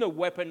in the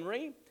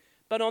weaponry,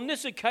 but on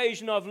this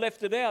occasion I've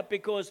left it out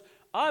because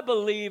I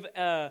believe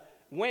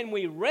when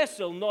we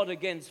wrestle not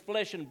against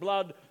flesh and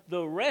blood,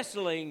 the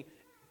wrestling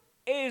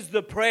is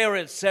the prayer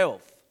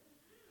itself.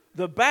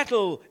 The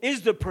battle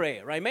is the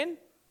prayer, amen?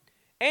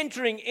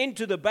 Entering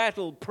into the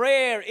battle,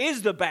 prayer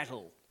is the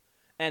battle.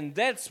 And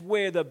that's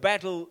where the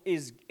battle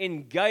is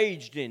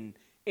engaged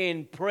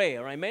in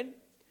prayer, amen?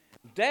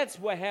 That's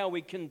how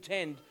we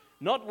contend,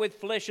 not with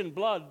flesh and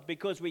blood,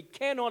 because we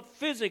cannot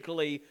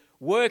physically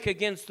work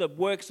against the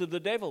works of the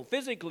devil.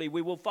 Physically,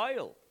 we will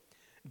fail.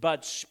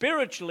 But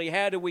spiritually,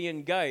 how do we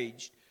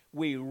engage?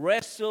 We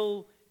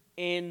wrestle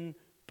in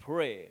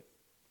prayer.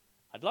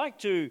 I'd like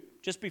to,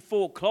 just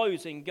before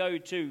closing, go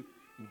to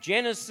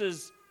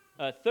Genesis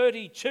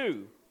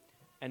 32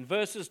 and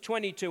verses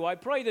 22. I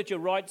pray that you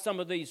write some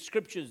of these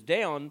scriptures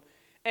down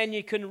and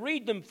you can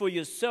read them for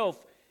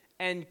yourself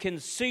and can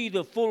see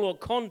the fuller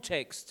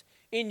context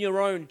in your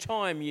own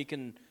time. You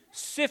can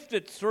sift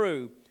it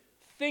through,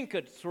 think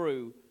it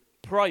through,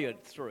 pray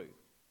it through.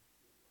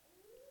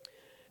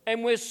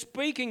 And we're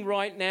speaking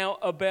right now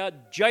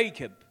about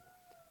Jacob.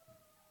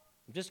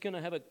 I'm just going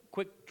to have a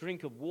quick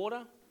drink of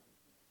water.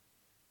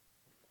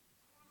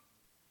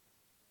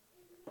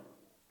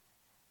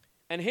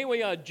 And here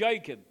we are,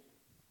 Jacob.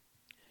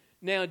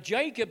 Now,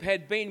 Jacob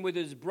had been with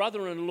his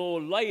brother-in-law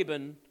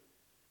Laban,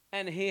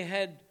 and he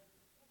had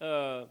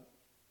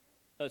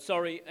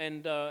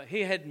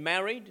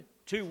married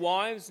 2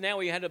 wives. Now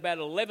he had about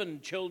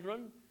 11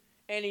 children,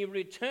 and he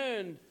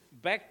returned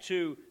back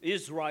to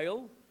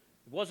Israel.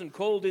 It wasn't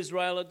called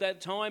Israel at that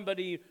time, but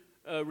he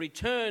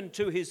returned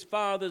to his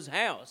father's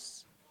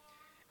house.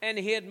 And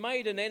he had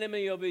made an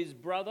enemy of his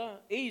brother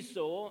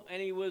Esau,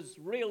 and he was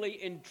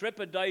really in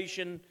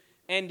trepidation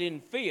and in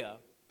fear.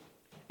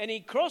 And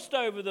he crossed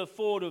over the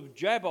ford of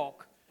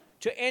Jabbok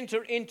to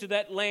enter into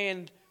that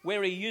land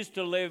where he used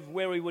to live,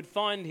 where he would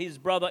find his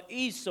brother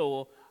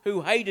Esau,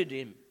 who hated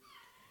him.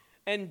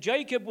 And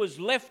Jacob was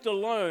left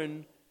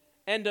alone,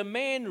 and a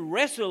man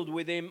wrestled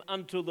with him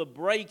until the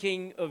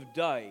breaking of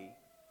day.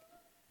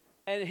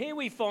 And here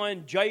we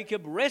find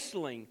Jacob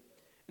wrestling.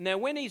 Now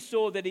when he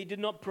saw that he did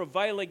not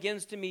prevail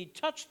against him, he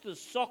touched the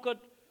socket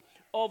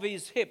of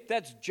his hip.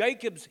 That's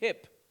Jacob's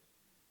hip.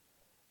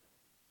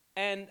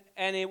 And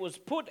it was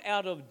put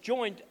out of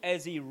joint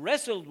as he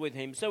wrestled with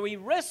him. So he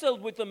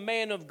wrestled with the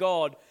man of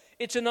God.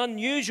 It's an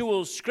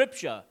unusual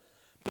scripture.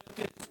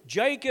 But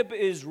Jacob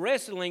is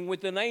wrestling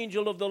with an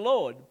angel of the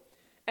Lord.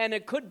 And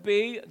it could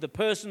be the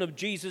person of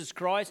Jesus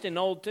Christ in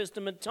Old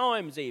Testament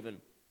times even.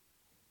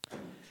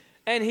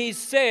 And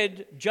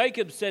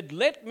Jacob said,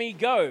 let me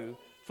go,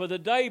 for the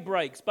day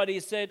breaks. But he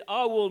said,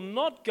 I will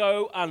not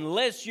go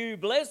unless you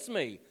bless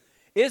me.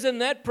 Isn't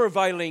that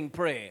prevailing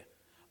prayer?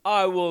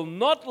 I will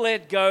not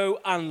let go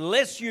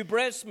unless you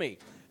bless me.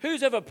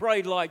 Who's ever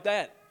prayed like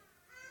that?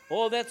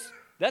 Oh,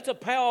 that's a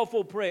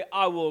powerful prayer.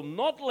 I will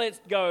not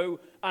let go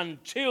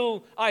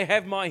until I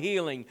have my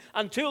healing,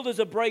 until there's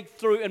a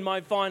breakthrough in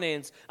my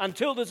finance,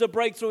 until there's a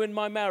breakthrough in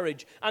my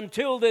marriage,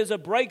 until there's a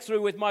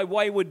breakthrough with my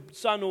wayward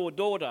son or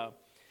daughter.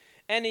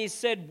 And he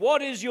said,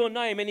 what is your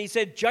name? And he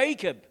said,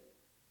 Jacob.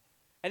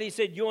 And he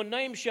said, your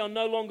name shall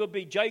no longer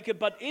be Jacob,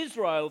 but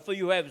Israel, for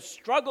you have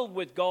struggled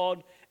with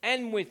God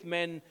and with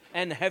men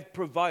and have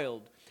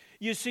prevailed.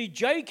 You see,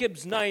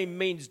 Jacob's name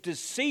means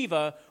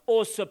deceiver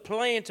or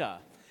supplanter.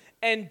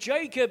 And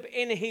Jacob,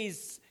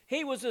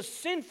 he was a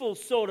sinful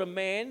sort of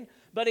man,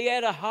 but he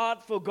had a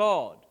heart for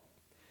God.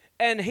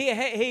 And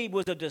he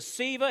was a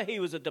deceiver, he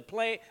was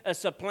a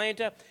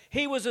supplanter,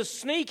 he was a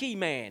sneaky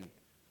man.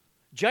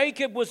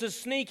 Jacob was a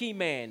sneaky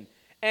man.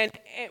 And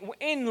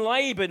in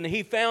Laban,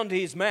 he found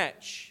his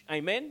match.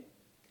 Amen?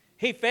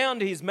 He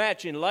found his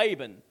match in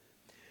Laban.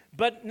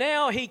 But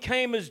now he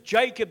came as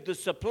Jacob, the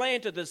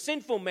supplanter, the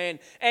sinful man.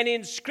 And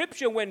in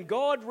Scripture, when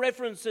God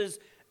references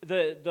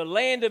the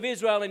land of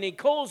Israel and he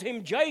calls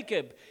him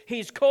Jacob,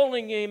 he's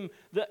calling him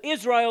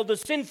Israel, the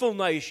sinful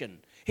nation.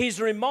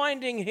 He's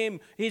reminding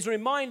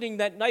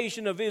that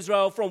nation of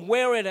Israel from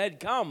where it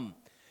had come.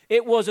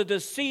 It was a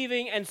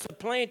deceiving and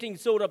supplanting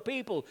sort of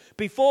people.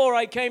 Before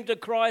I came to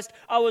Christ,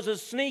 I was a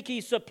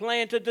sneaky,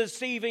 supplanter,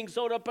 deceiving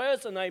sort of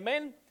person,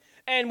 amen?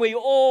 And we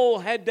all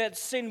had that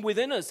sin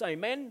within us,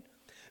 amen?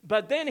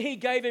 But then he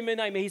gave him a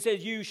name. He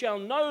says, you shall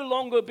no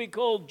longer be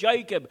called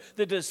Jacob,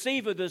 the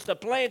deceiver, the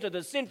supplanter,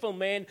 the sinful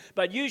man,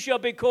 but you shall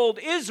be called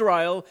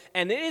Israel.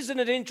 And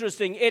isn't it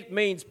interesting? It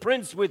means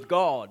prince with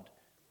God.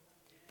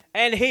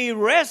 And he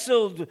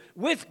wrestled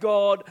with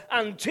God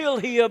until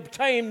he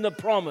obtained the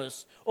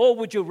promise. Or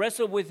would you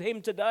wrestle with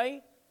him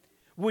today?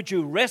 Would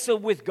you wrestle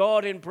with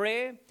God in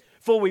prayer?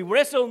 For we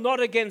wrestle not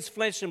against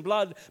flesh and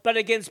blood, but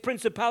against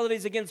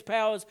principalities, against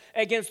powers,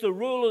 against the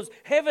rulers,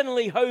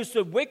 heavenly hosts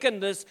of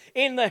wickedness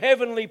in the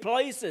heavenly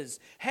places.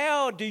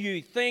 How do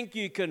you think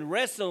you can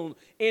wrestle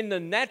in the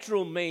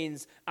natural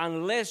means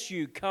unless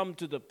you come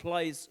to the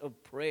place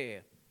of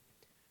prayer?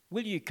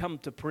 Will you come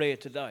to prayer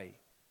today?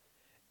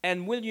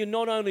 And will you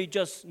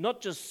not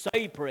just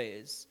say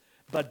prayers,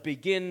 but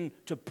begin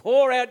to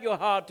pour out your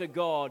heart to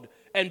God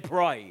and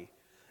pray?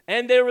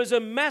 And there is a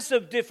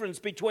massive difference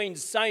between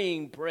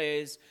saying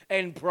prayers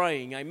and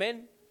praying.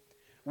 Amen?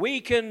 We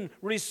can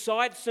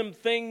recite some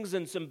things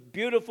and some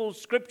beautiful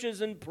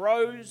scriptures and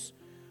prose,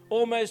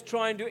 almost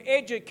trying to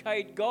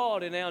educate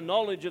God in our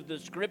knowledge of the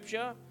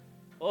scripture.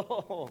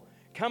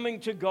 Coming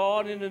to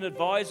God in an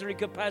advisory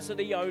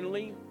capacity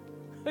only.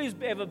 Who's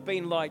ever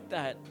been like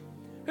that?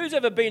 Who's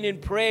ever been in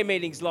prayer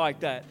meetings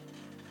like that?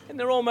 And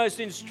they're almost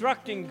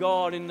instructing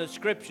God in the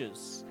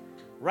scriptures,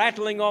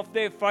 rattling off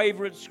their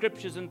favorite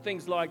scriptures and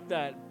things like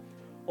that.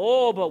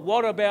 Oh, but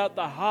what about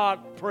the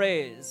heart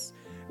prayers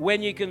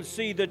when you can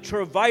see the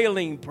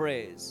travailing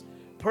prayers?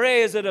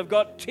 Prayers that have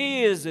got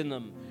tears in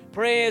them,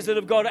 prayers that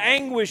have got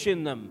anguish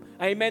in them.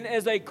 Amen.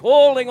 As they're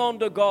calling on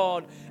to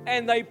God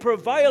and they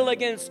prevail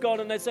against God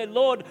and they say,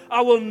 Lord,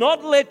 I will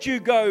not let you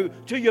go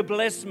till you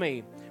bless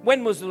me.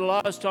 When was the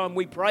last time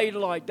we prayed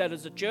like that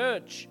as a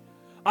church?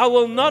 I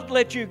will not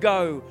let you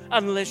go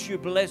unless you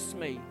bless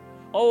me.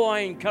 Oh, I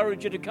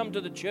encourage you to come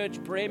to the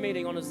church prayer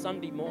meeting on a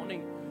Sunday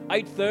morning,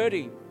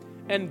 8:30.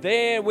 And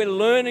there we're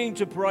learning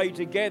to pray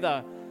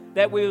together,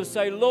 that we'll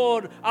say,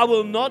 Lord, I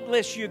will not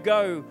let you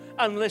go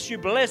unless you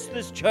bless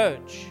this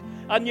church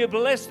and you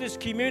bless this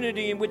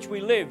community in which we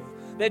live,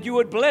 that you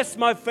would bless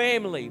my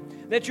family,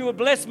 that you would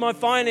bless my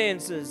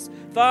finances.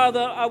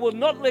 Father, I will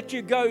not let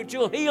you go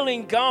till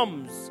healing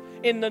comes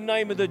in the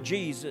name of the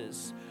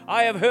Jesus.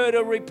 I have heard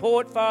a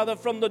report, Father,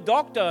 from the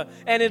doctor,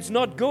 and it's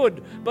not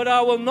good, but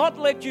I will not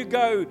let you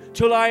go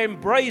till I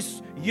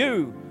embrace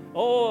you.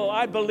 Oh,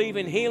 I believe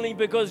in healing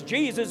because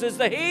Jesus is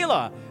the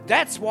healer.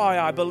 That's why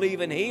I believe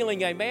in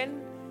healing,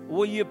 amen?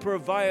 Will you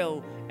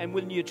prevail, and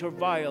will you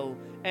travail,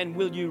 and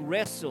will you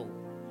wrestle?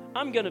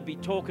 I'm going to be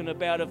talking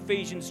about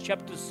Ephesians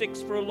chapter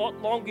 6 for a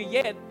lot longer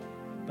yet,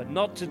 but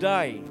not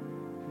today.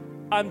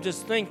 I'm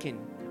just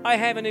thinking, I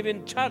haven't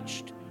even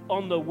touched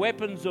on the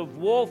weapons of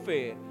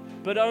warfare,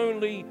 but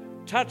only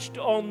touched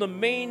on the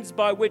means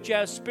by which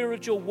our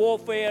spiritual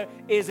warfare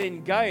is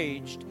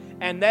engaged,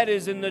 and that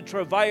is in the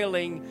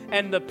travailing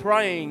and the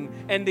praying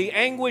and the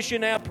anguish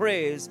in our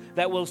prayers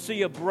that will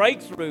see a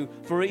breakthrough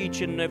for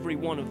each and every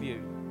one of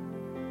you.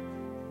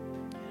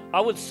 I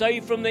would say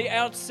from the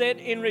outset,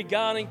 in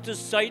regarding to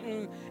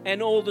Satan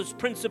and all the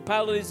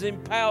principalities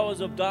and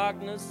powers of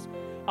darkness,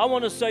 I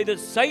want to say that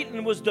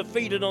Satan was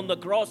defeated on the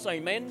cross,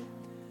 amen,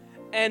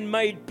 and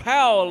made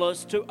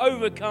powerless to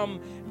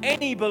overcome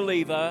any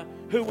believer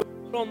who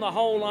would put on the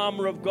whole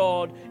armor of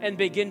God and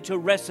begin to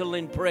wrestle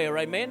in prayer,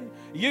 amen.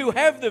 You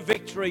have the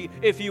victory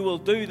if you will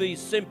do these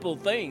simple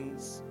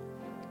things.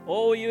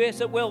 Oh,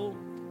 yes, it will.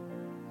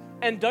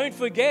 And don't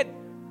forget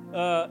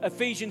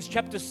Ephesians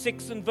chapter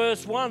 6 and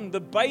verse 1, the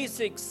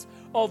basics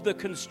of the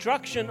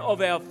construction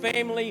of our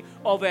family,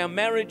 of our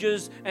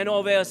marriages, and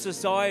of our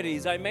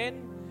societies,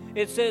 amen.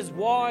 It says,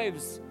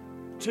 wives,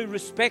 to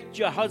respect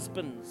your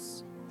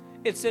husbands.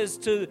 It says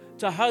to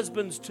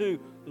husbands to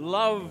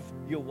love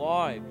your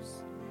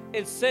wives.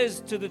 It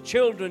says to the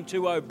children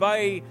to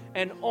obey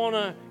and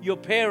honor your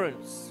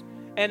parents.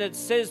 And it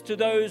says to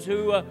those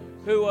who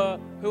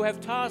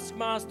have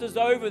taskmasters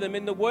over them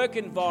in the work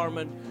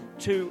environment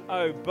to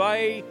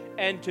obey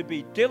and to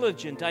be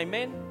diligent.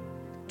 Amen?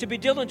 To be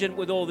diligent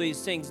with all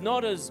these things,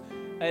 not as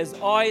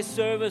eye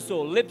service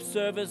or lip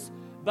service,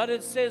 but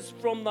it says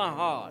from the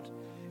heart.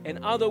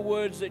 In other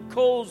words, it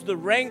calls the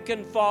rank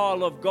and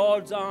file of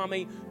God's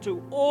army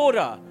to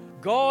order,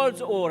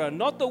 God's order,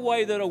 not the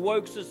way that a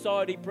woke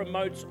society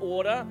promotes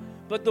order,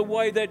 but the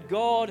way that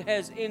God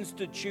has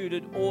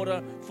instituted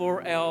order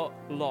for our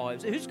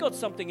lives. Who's got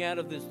something out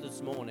of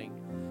this morning?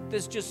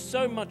 There's just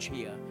so much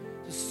here.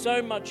 There's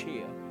so much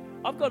here.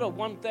 I've got a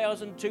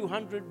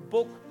 1,200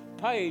 book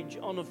page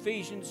on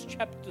Ephesians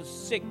chapter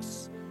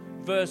 6,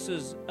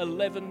 verses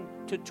 11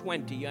 to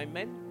 20.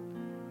 Amen?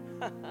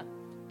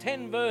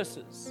 10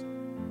 verses,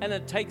 and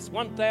it takes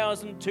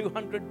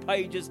 1,200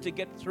 pages to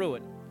get through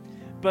it.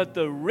 But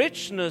the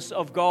richness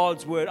of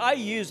God's word, I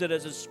use it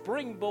as a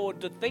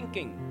springboard to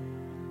thinking.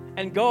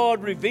 And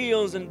God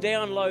reveals and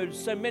downloads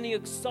so many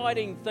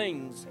exciting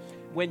things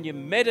when you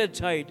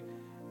meditate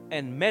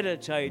and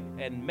meditate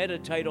and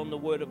meditate on the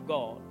word of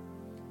God.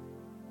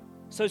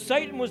 So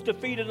Satan was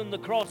defeated on the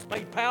cross,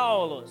 made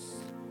powerless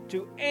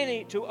to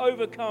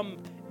overcome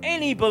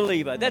any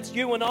believer. That's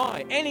you and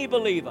I, any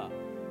believer.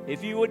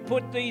 If you would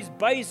put these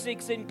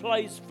basics in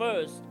place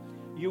first,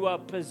 you are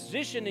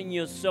positioning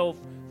yourself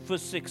for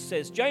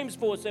success. James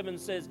 4:7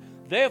 says,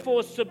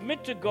 therefore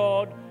submit to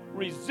God,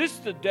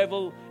 resist the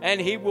devil,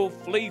 and he will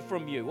flee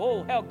from you.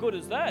 Oh, how good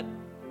is that?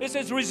 It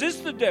says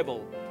resist the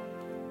devil.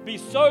 Be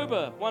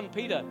sober, 1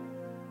 Peter.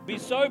 Be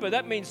sober,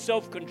 that means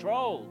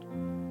self-controlled.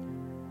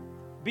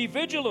 Be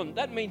vigilant.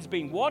 That means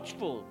being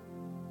watchful.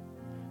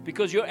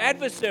 Because your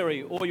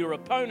adversary or your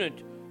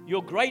opponent,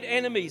 your great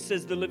enemy,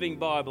 says the Living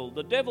Bible,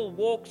 the devil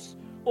walks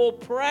or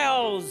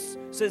prowls,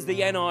 says the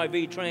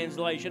NIV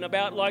translation,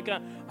 about like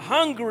a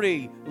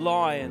hungry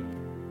lion,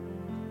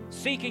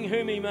 seeking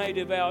whom he may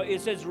devour.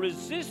 It says,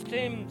 resist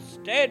him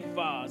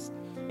steadfast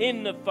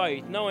in the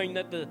faith, knowing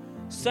that the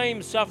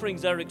same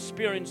sufferings are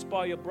experienced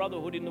by your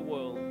brotherhood in the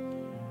world.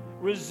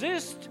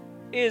 Resist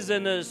is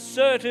an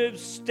assertive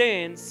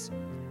stance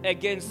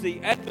against the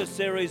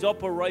adversary's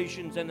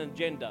operations and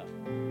agenda.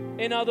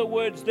 In other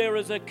words, there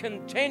is a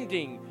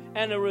contending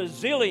and a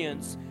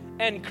resilience,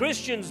 and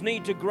Christians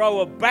need to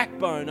grow a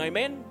backbone,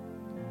 amen?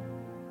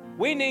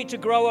 We need to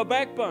grow a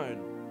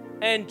backbone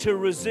and to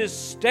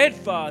resist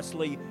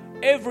steadfastly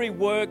every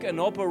work and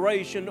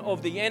operation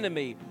of the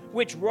enemy,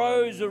 which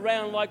roars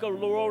around like a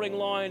roaring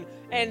lion,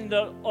 and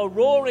a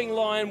roaring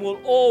lion will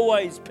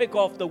always pick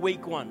off the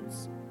weak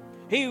ones.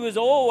 He's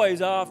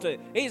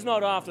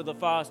not after the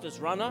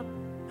fastest runner.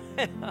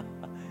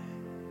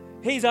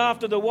 He's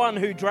after the one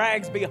who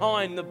drags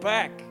behind the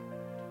pack.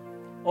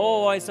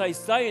 Oh, I say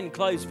stay in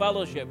close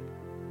fellowship.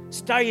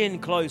 Stay in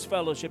close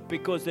fellowship,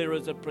 because there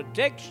is a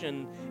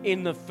protection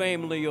in the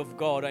family of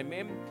God,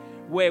 amen,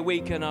 where we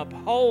can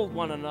uphold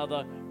one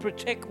another,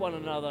 protect one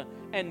another,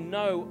 and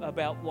know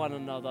about one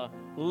another,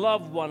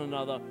 love one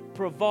another,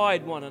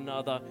 provide one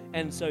another,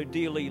 and so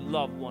dearly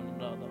love one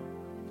another.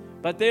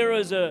 But there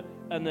is an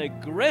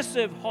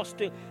aggressive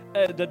hostility.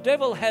 The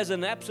devil has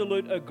an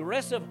absolute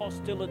aggressive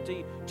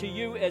hostility to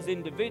you as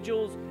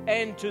individuals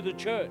and to the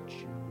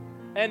church.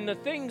 And the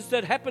things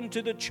that happen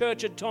to the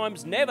church at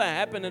times never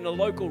happen in a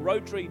local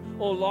Rotary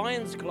or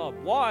Lions Club.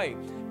 Why?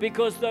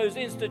 Because those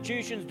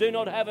institutions do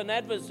not have an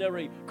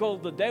adversary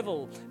called the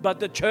devil, but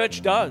the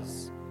church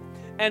does.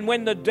 And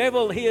when the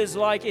devil, he is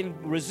like in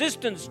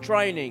resistance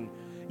training.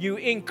 You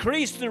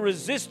increase the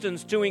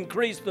resistance to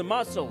increase the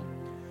muscle.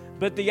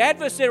 But the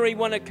adversary,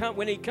 when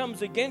he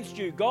comes against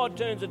you, God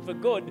turns it for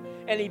good,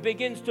 and he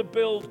begins to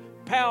build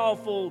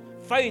powerful,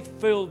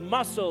 faith-filled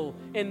muscle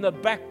in the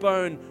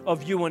backbone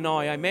of you and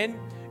I. Amen?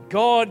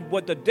 God,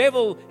 what the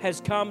devil has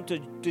come to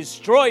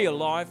destroy your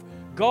life,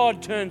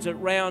 God turns it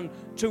round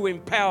to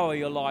empower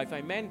your life.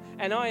 Amen?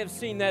 And I have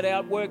seen that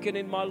out working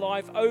in my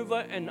life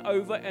over and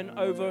over and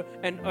over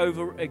and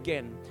over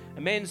again.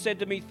 A man said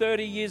to me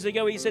 30 years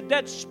ago, he said,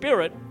 that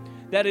spirit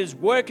that is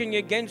working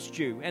against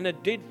you, and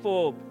it did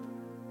for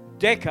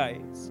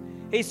decades,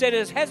 he said,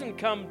 it hasn't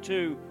come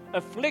to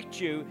afflict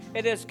you,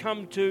 it has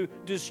come to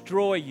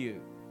destroy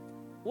you.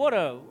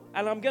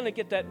 And I'm going to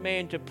get that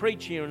man to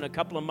preach here in a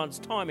couple of months'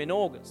 time in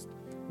August.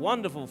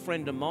 Wonderful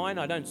friend of mine,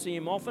 I don't see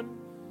him often.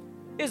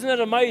 Isn't it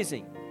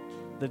amazing?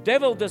 The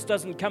devil just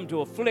doesn't come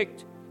to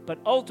afflict, but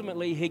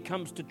ultimately he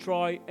comes to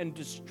try and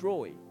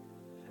destroy.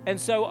 And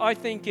so I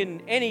think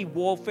in any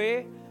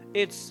warfare,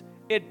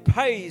 it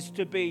pays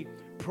to be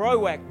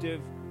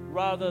proactive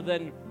rather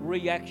than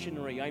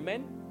reactionary.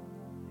 Amen?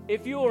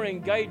 If you're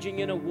engaging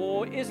in a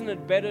war, isn't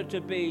it better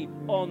to be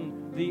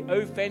on the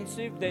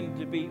offensive than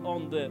to be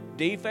on the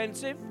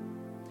defensive?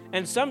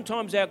 And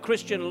sometimes our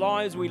Christian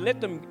lives, we let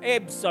them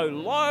ebb so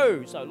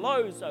low.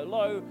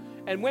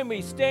 And when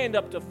we stand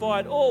up to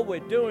fight, all we're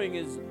doing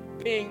is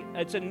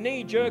it's a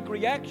knee-jerk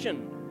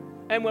reaction.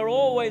 And we're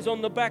always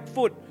on the back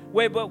foot.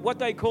 We're what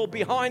they call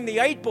behind the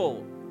eight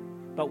ball.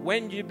 But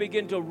when you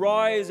begin to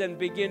rise and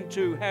begin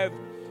to have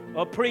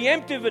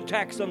preemptive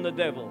attacks on the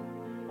devil,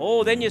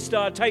 then you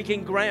start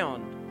taking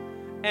ground.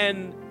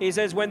 And he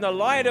says, when the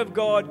light of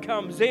God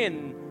comes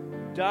in,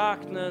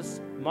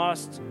 darkness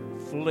must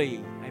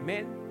flee.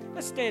 Amen?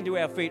 Let's stand to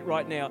our feet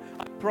right now.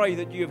 I pray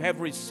that you have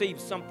received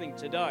something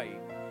today,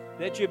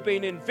 that you've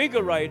been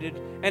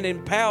invigorated and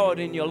empowered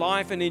in your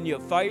life and in your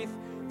faith.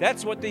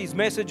 That's what these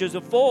messages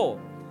are for.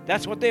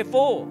 That's what they're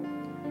for.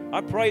 I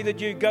pray that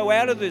you go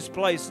out of this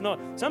place.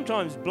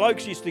 Sometimes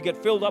blokes used to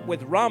get filled up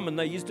with rum and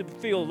they used to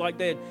feel like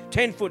they're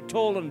 10 foot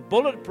tall and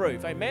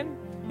bulletproof. Amen?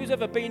 Who's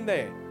ever been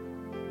there?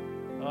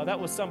 Oh, that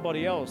was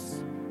somebody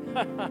else.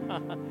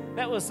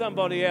 That was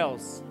somebody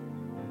else.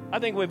 I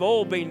think we've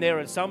all been there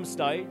at some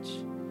stage.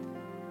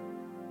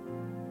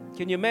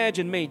 Can you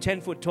imagine me,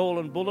 10 foot tall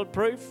and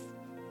bulletproof?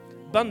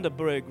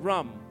 Bundaberg,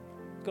 rum.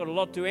 Got a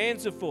lot to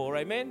answer for,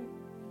 amen?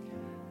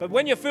 But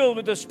when you're filled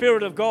with the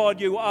Spirit of God,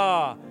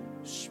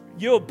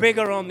 you're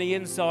bigger on the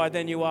inside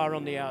than you are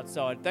on the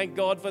outside. Thank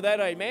God for that,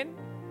 amen?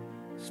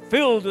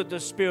 Filled with the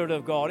Spirit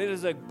of God. It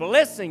is a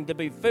blessing to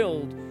be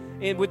filled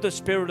with the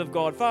Spirit of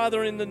God.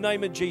 Father, in the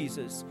name of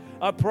Jesus,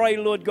 I pray,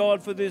 Lord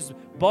God, for this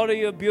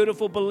body of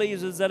beautiful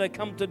believers that have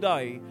come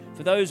today,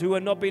 for those who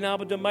have not been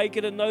able to make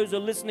it and those who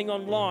are listening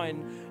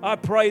online. I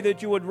pray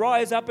that you would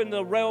rise up in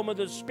the realm of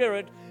the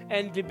Spirit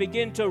and to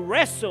begin to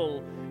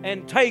wrestle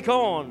and take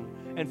on.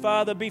 And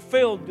Father, be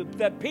filled,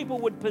 that people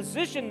would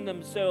position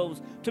themselves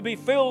to be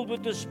filled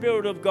with the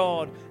Spirit of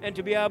God and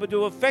to be able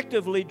to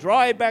effectively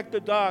drive back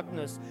the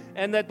darkness,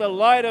 and that the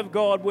light of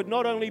God would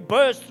not only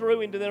burst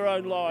through into their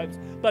own lives,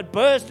 but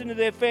burst into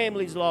their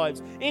families'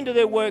 lives, into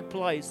their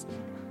workplace,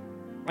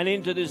 and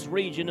into this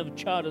region of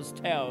Charters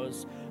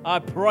Towers. I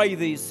pray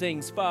these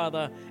things,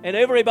 Father, and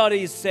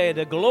everybody said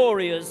a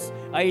glorious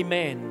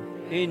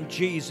amen in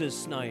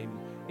Jesus' name,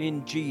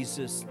 in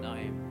Jesus'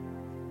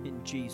 name, in Jesus'